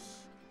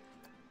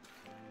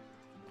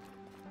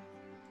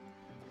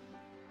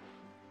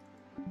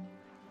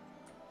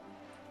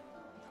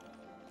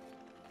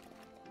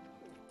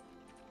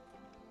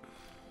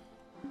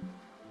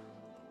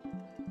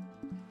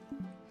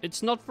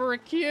 It's not for a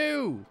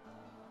queue.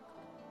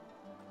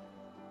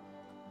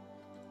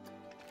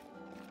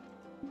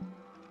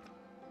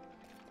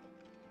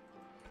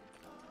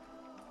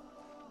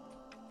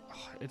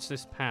 It's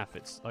this path.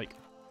 It's like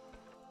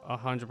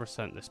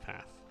 100% this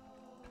path.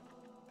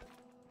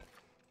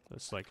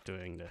 It's like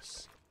doing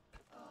this.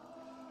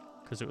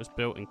 Because it was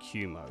built in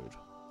queue mode.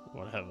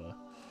 Whatever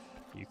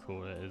you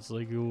call it. It's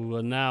like,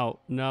 oh, now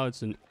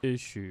it's an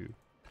issue.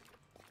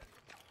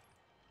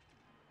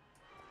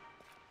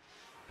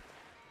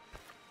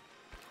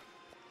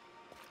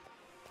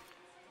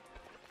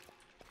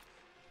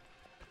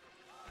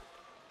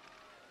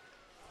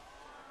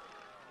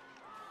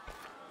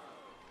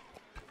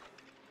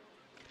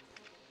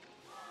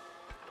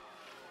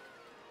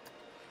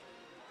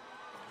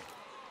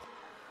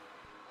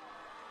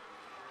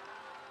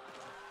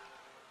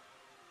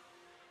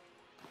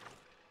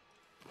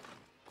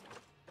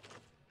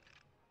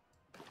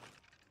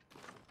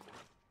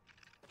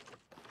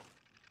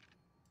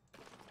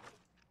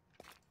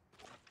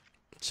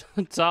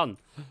 Done.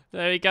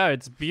 There you go.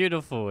 It's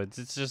beautiful.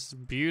 It's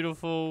just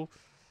beautiful.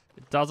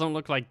 It doesn't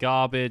look like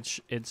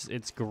garbage.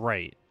 It's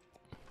great.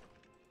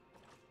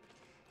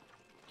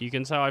 You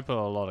can tell I put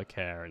a lot of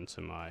care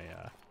into my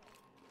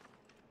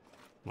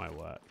my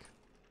work.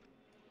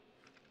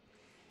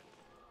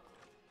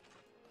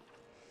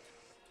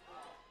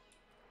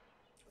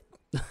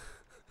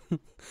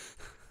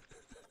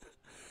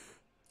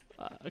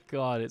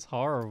 God, it's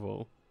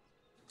horrible.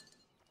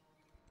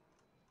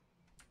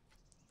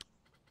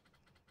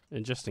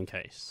 And just in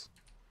case,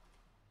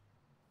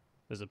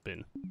 there's a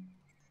bin.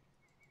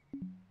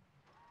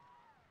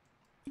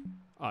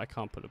 Oh, I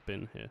can't put a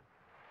bin here.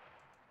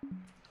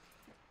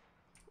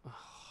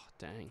 Oh,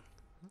 dang.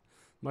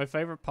 My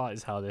favorite part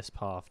is how this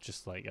path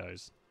just like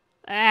goes.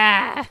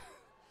 Ah!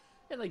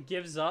 It like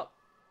gives up.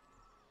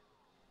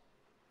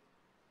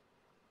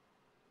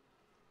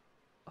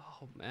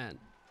 Oh, man.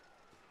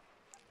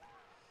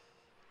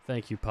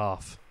 Thank you,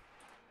 path.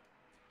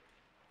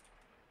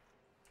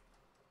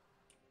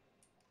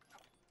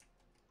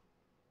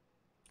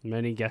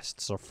 Many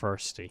guests are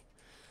thirsty.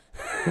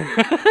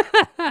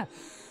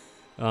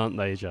 Aren't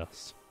they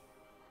just?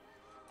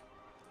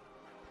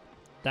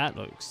 That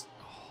looks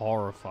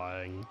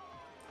horrifying.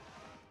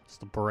 It's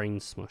the brain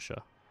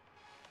smusher.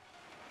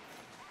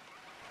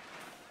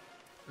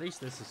 At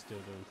least this is still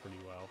doing pretty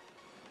well.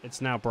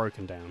 It's now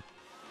broken down.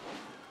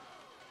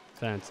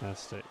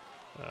 Fantastic.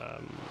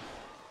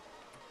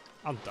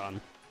 I'm done.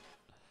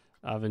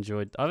 I've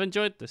enjoyed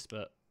this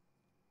bit.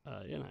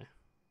 You know.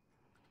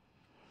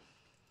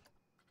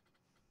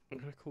 I'm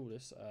gonna call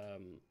this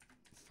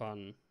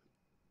fun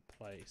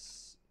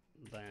place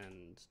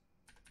land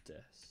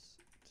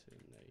destination.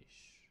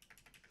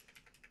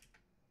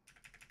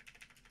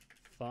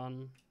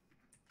 Fun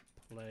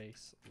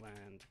place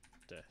land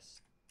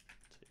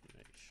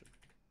destination.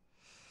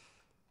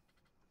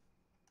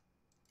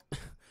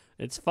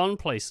 It's fun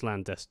place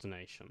land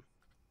destination.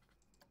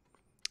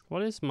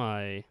 What is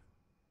my...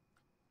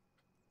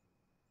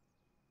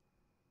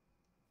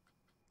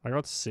 I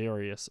got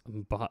serious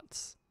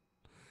butts.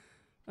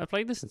 I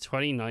played this in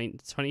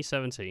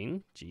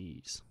 2017.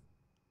 Jeez.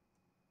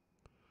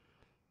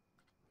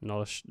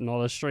 Not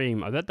a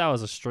stream. I bet that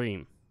was a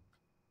stream.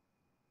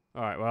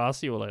 Alright, well, I'll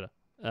see you all later.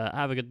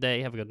 Have a good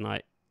day. Have a good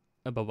night.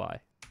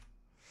 Bye-bye.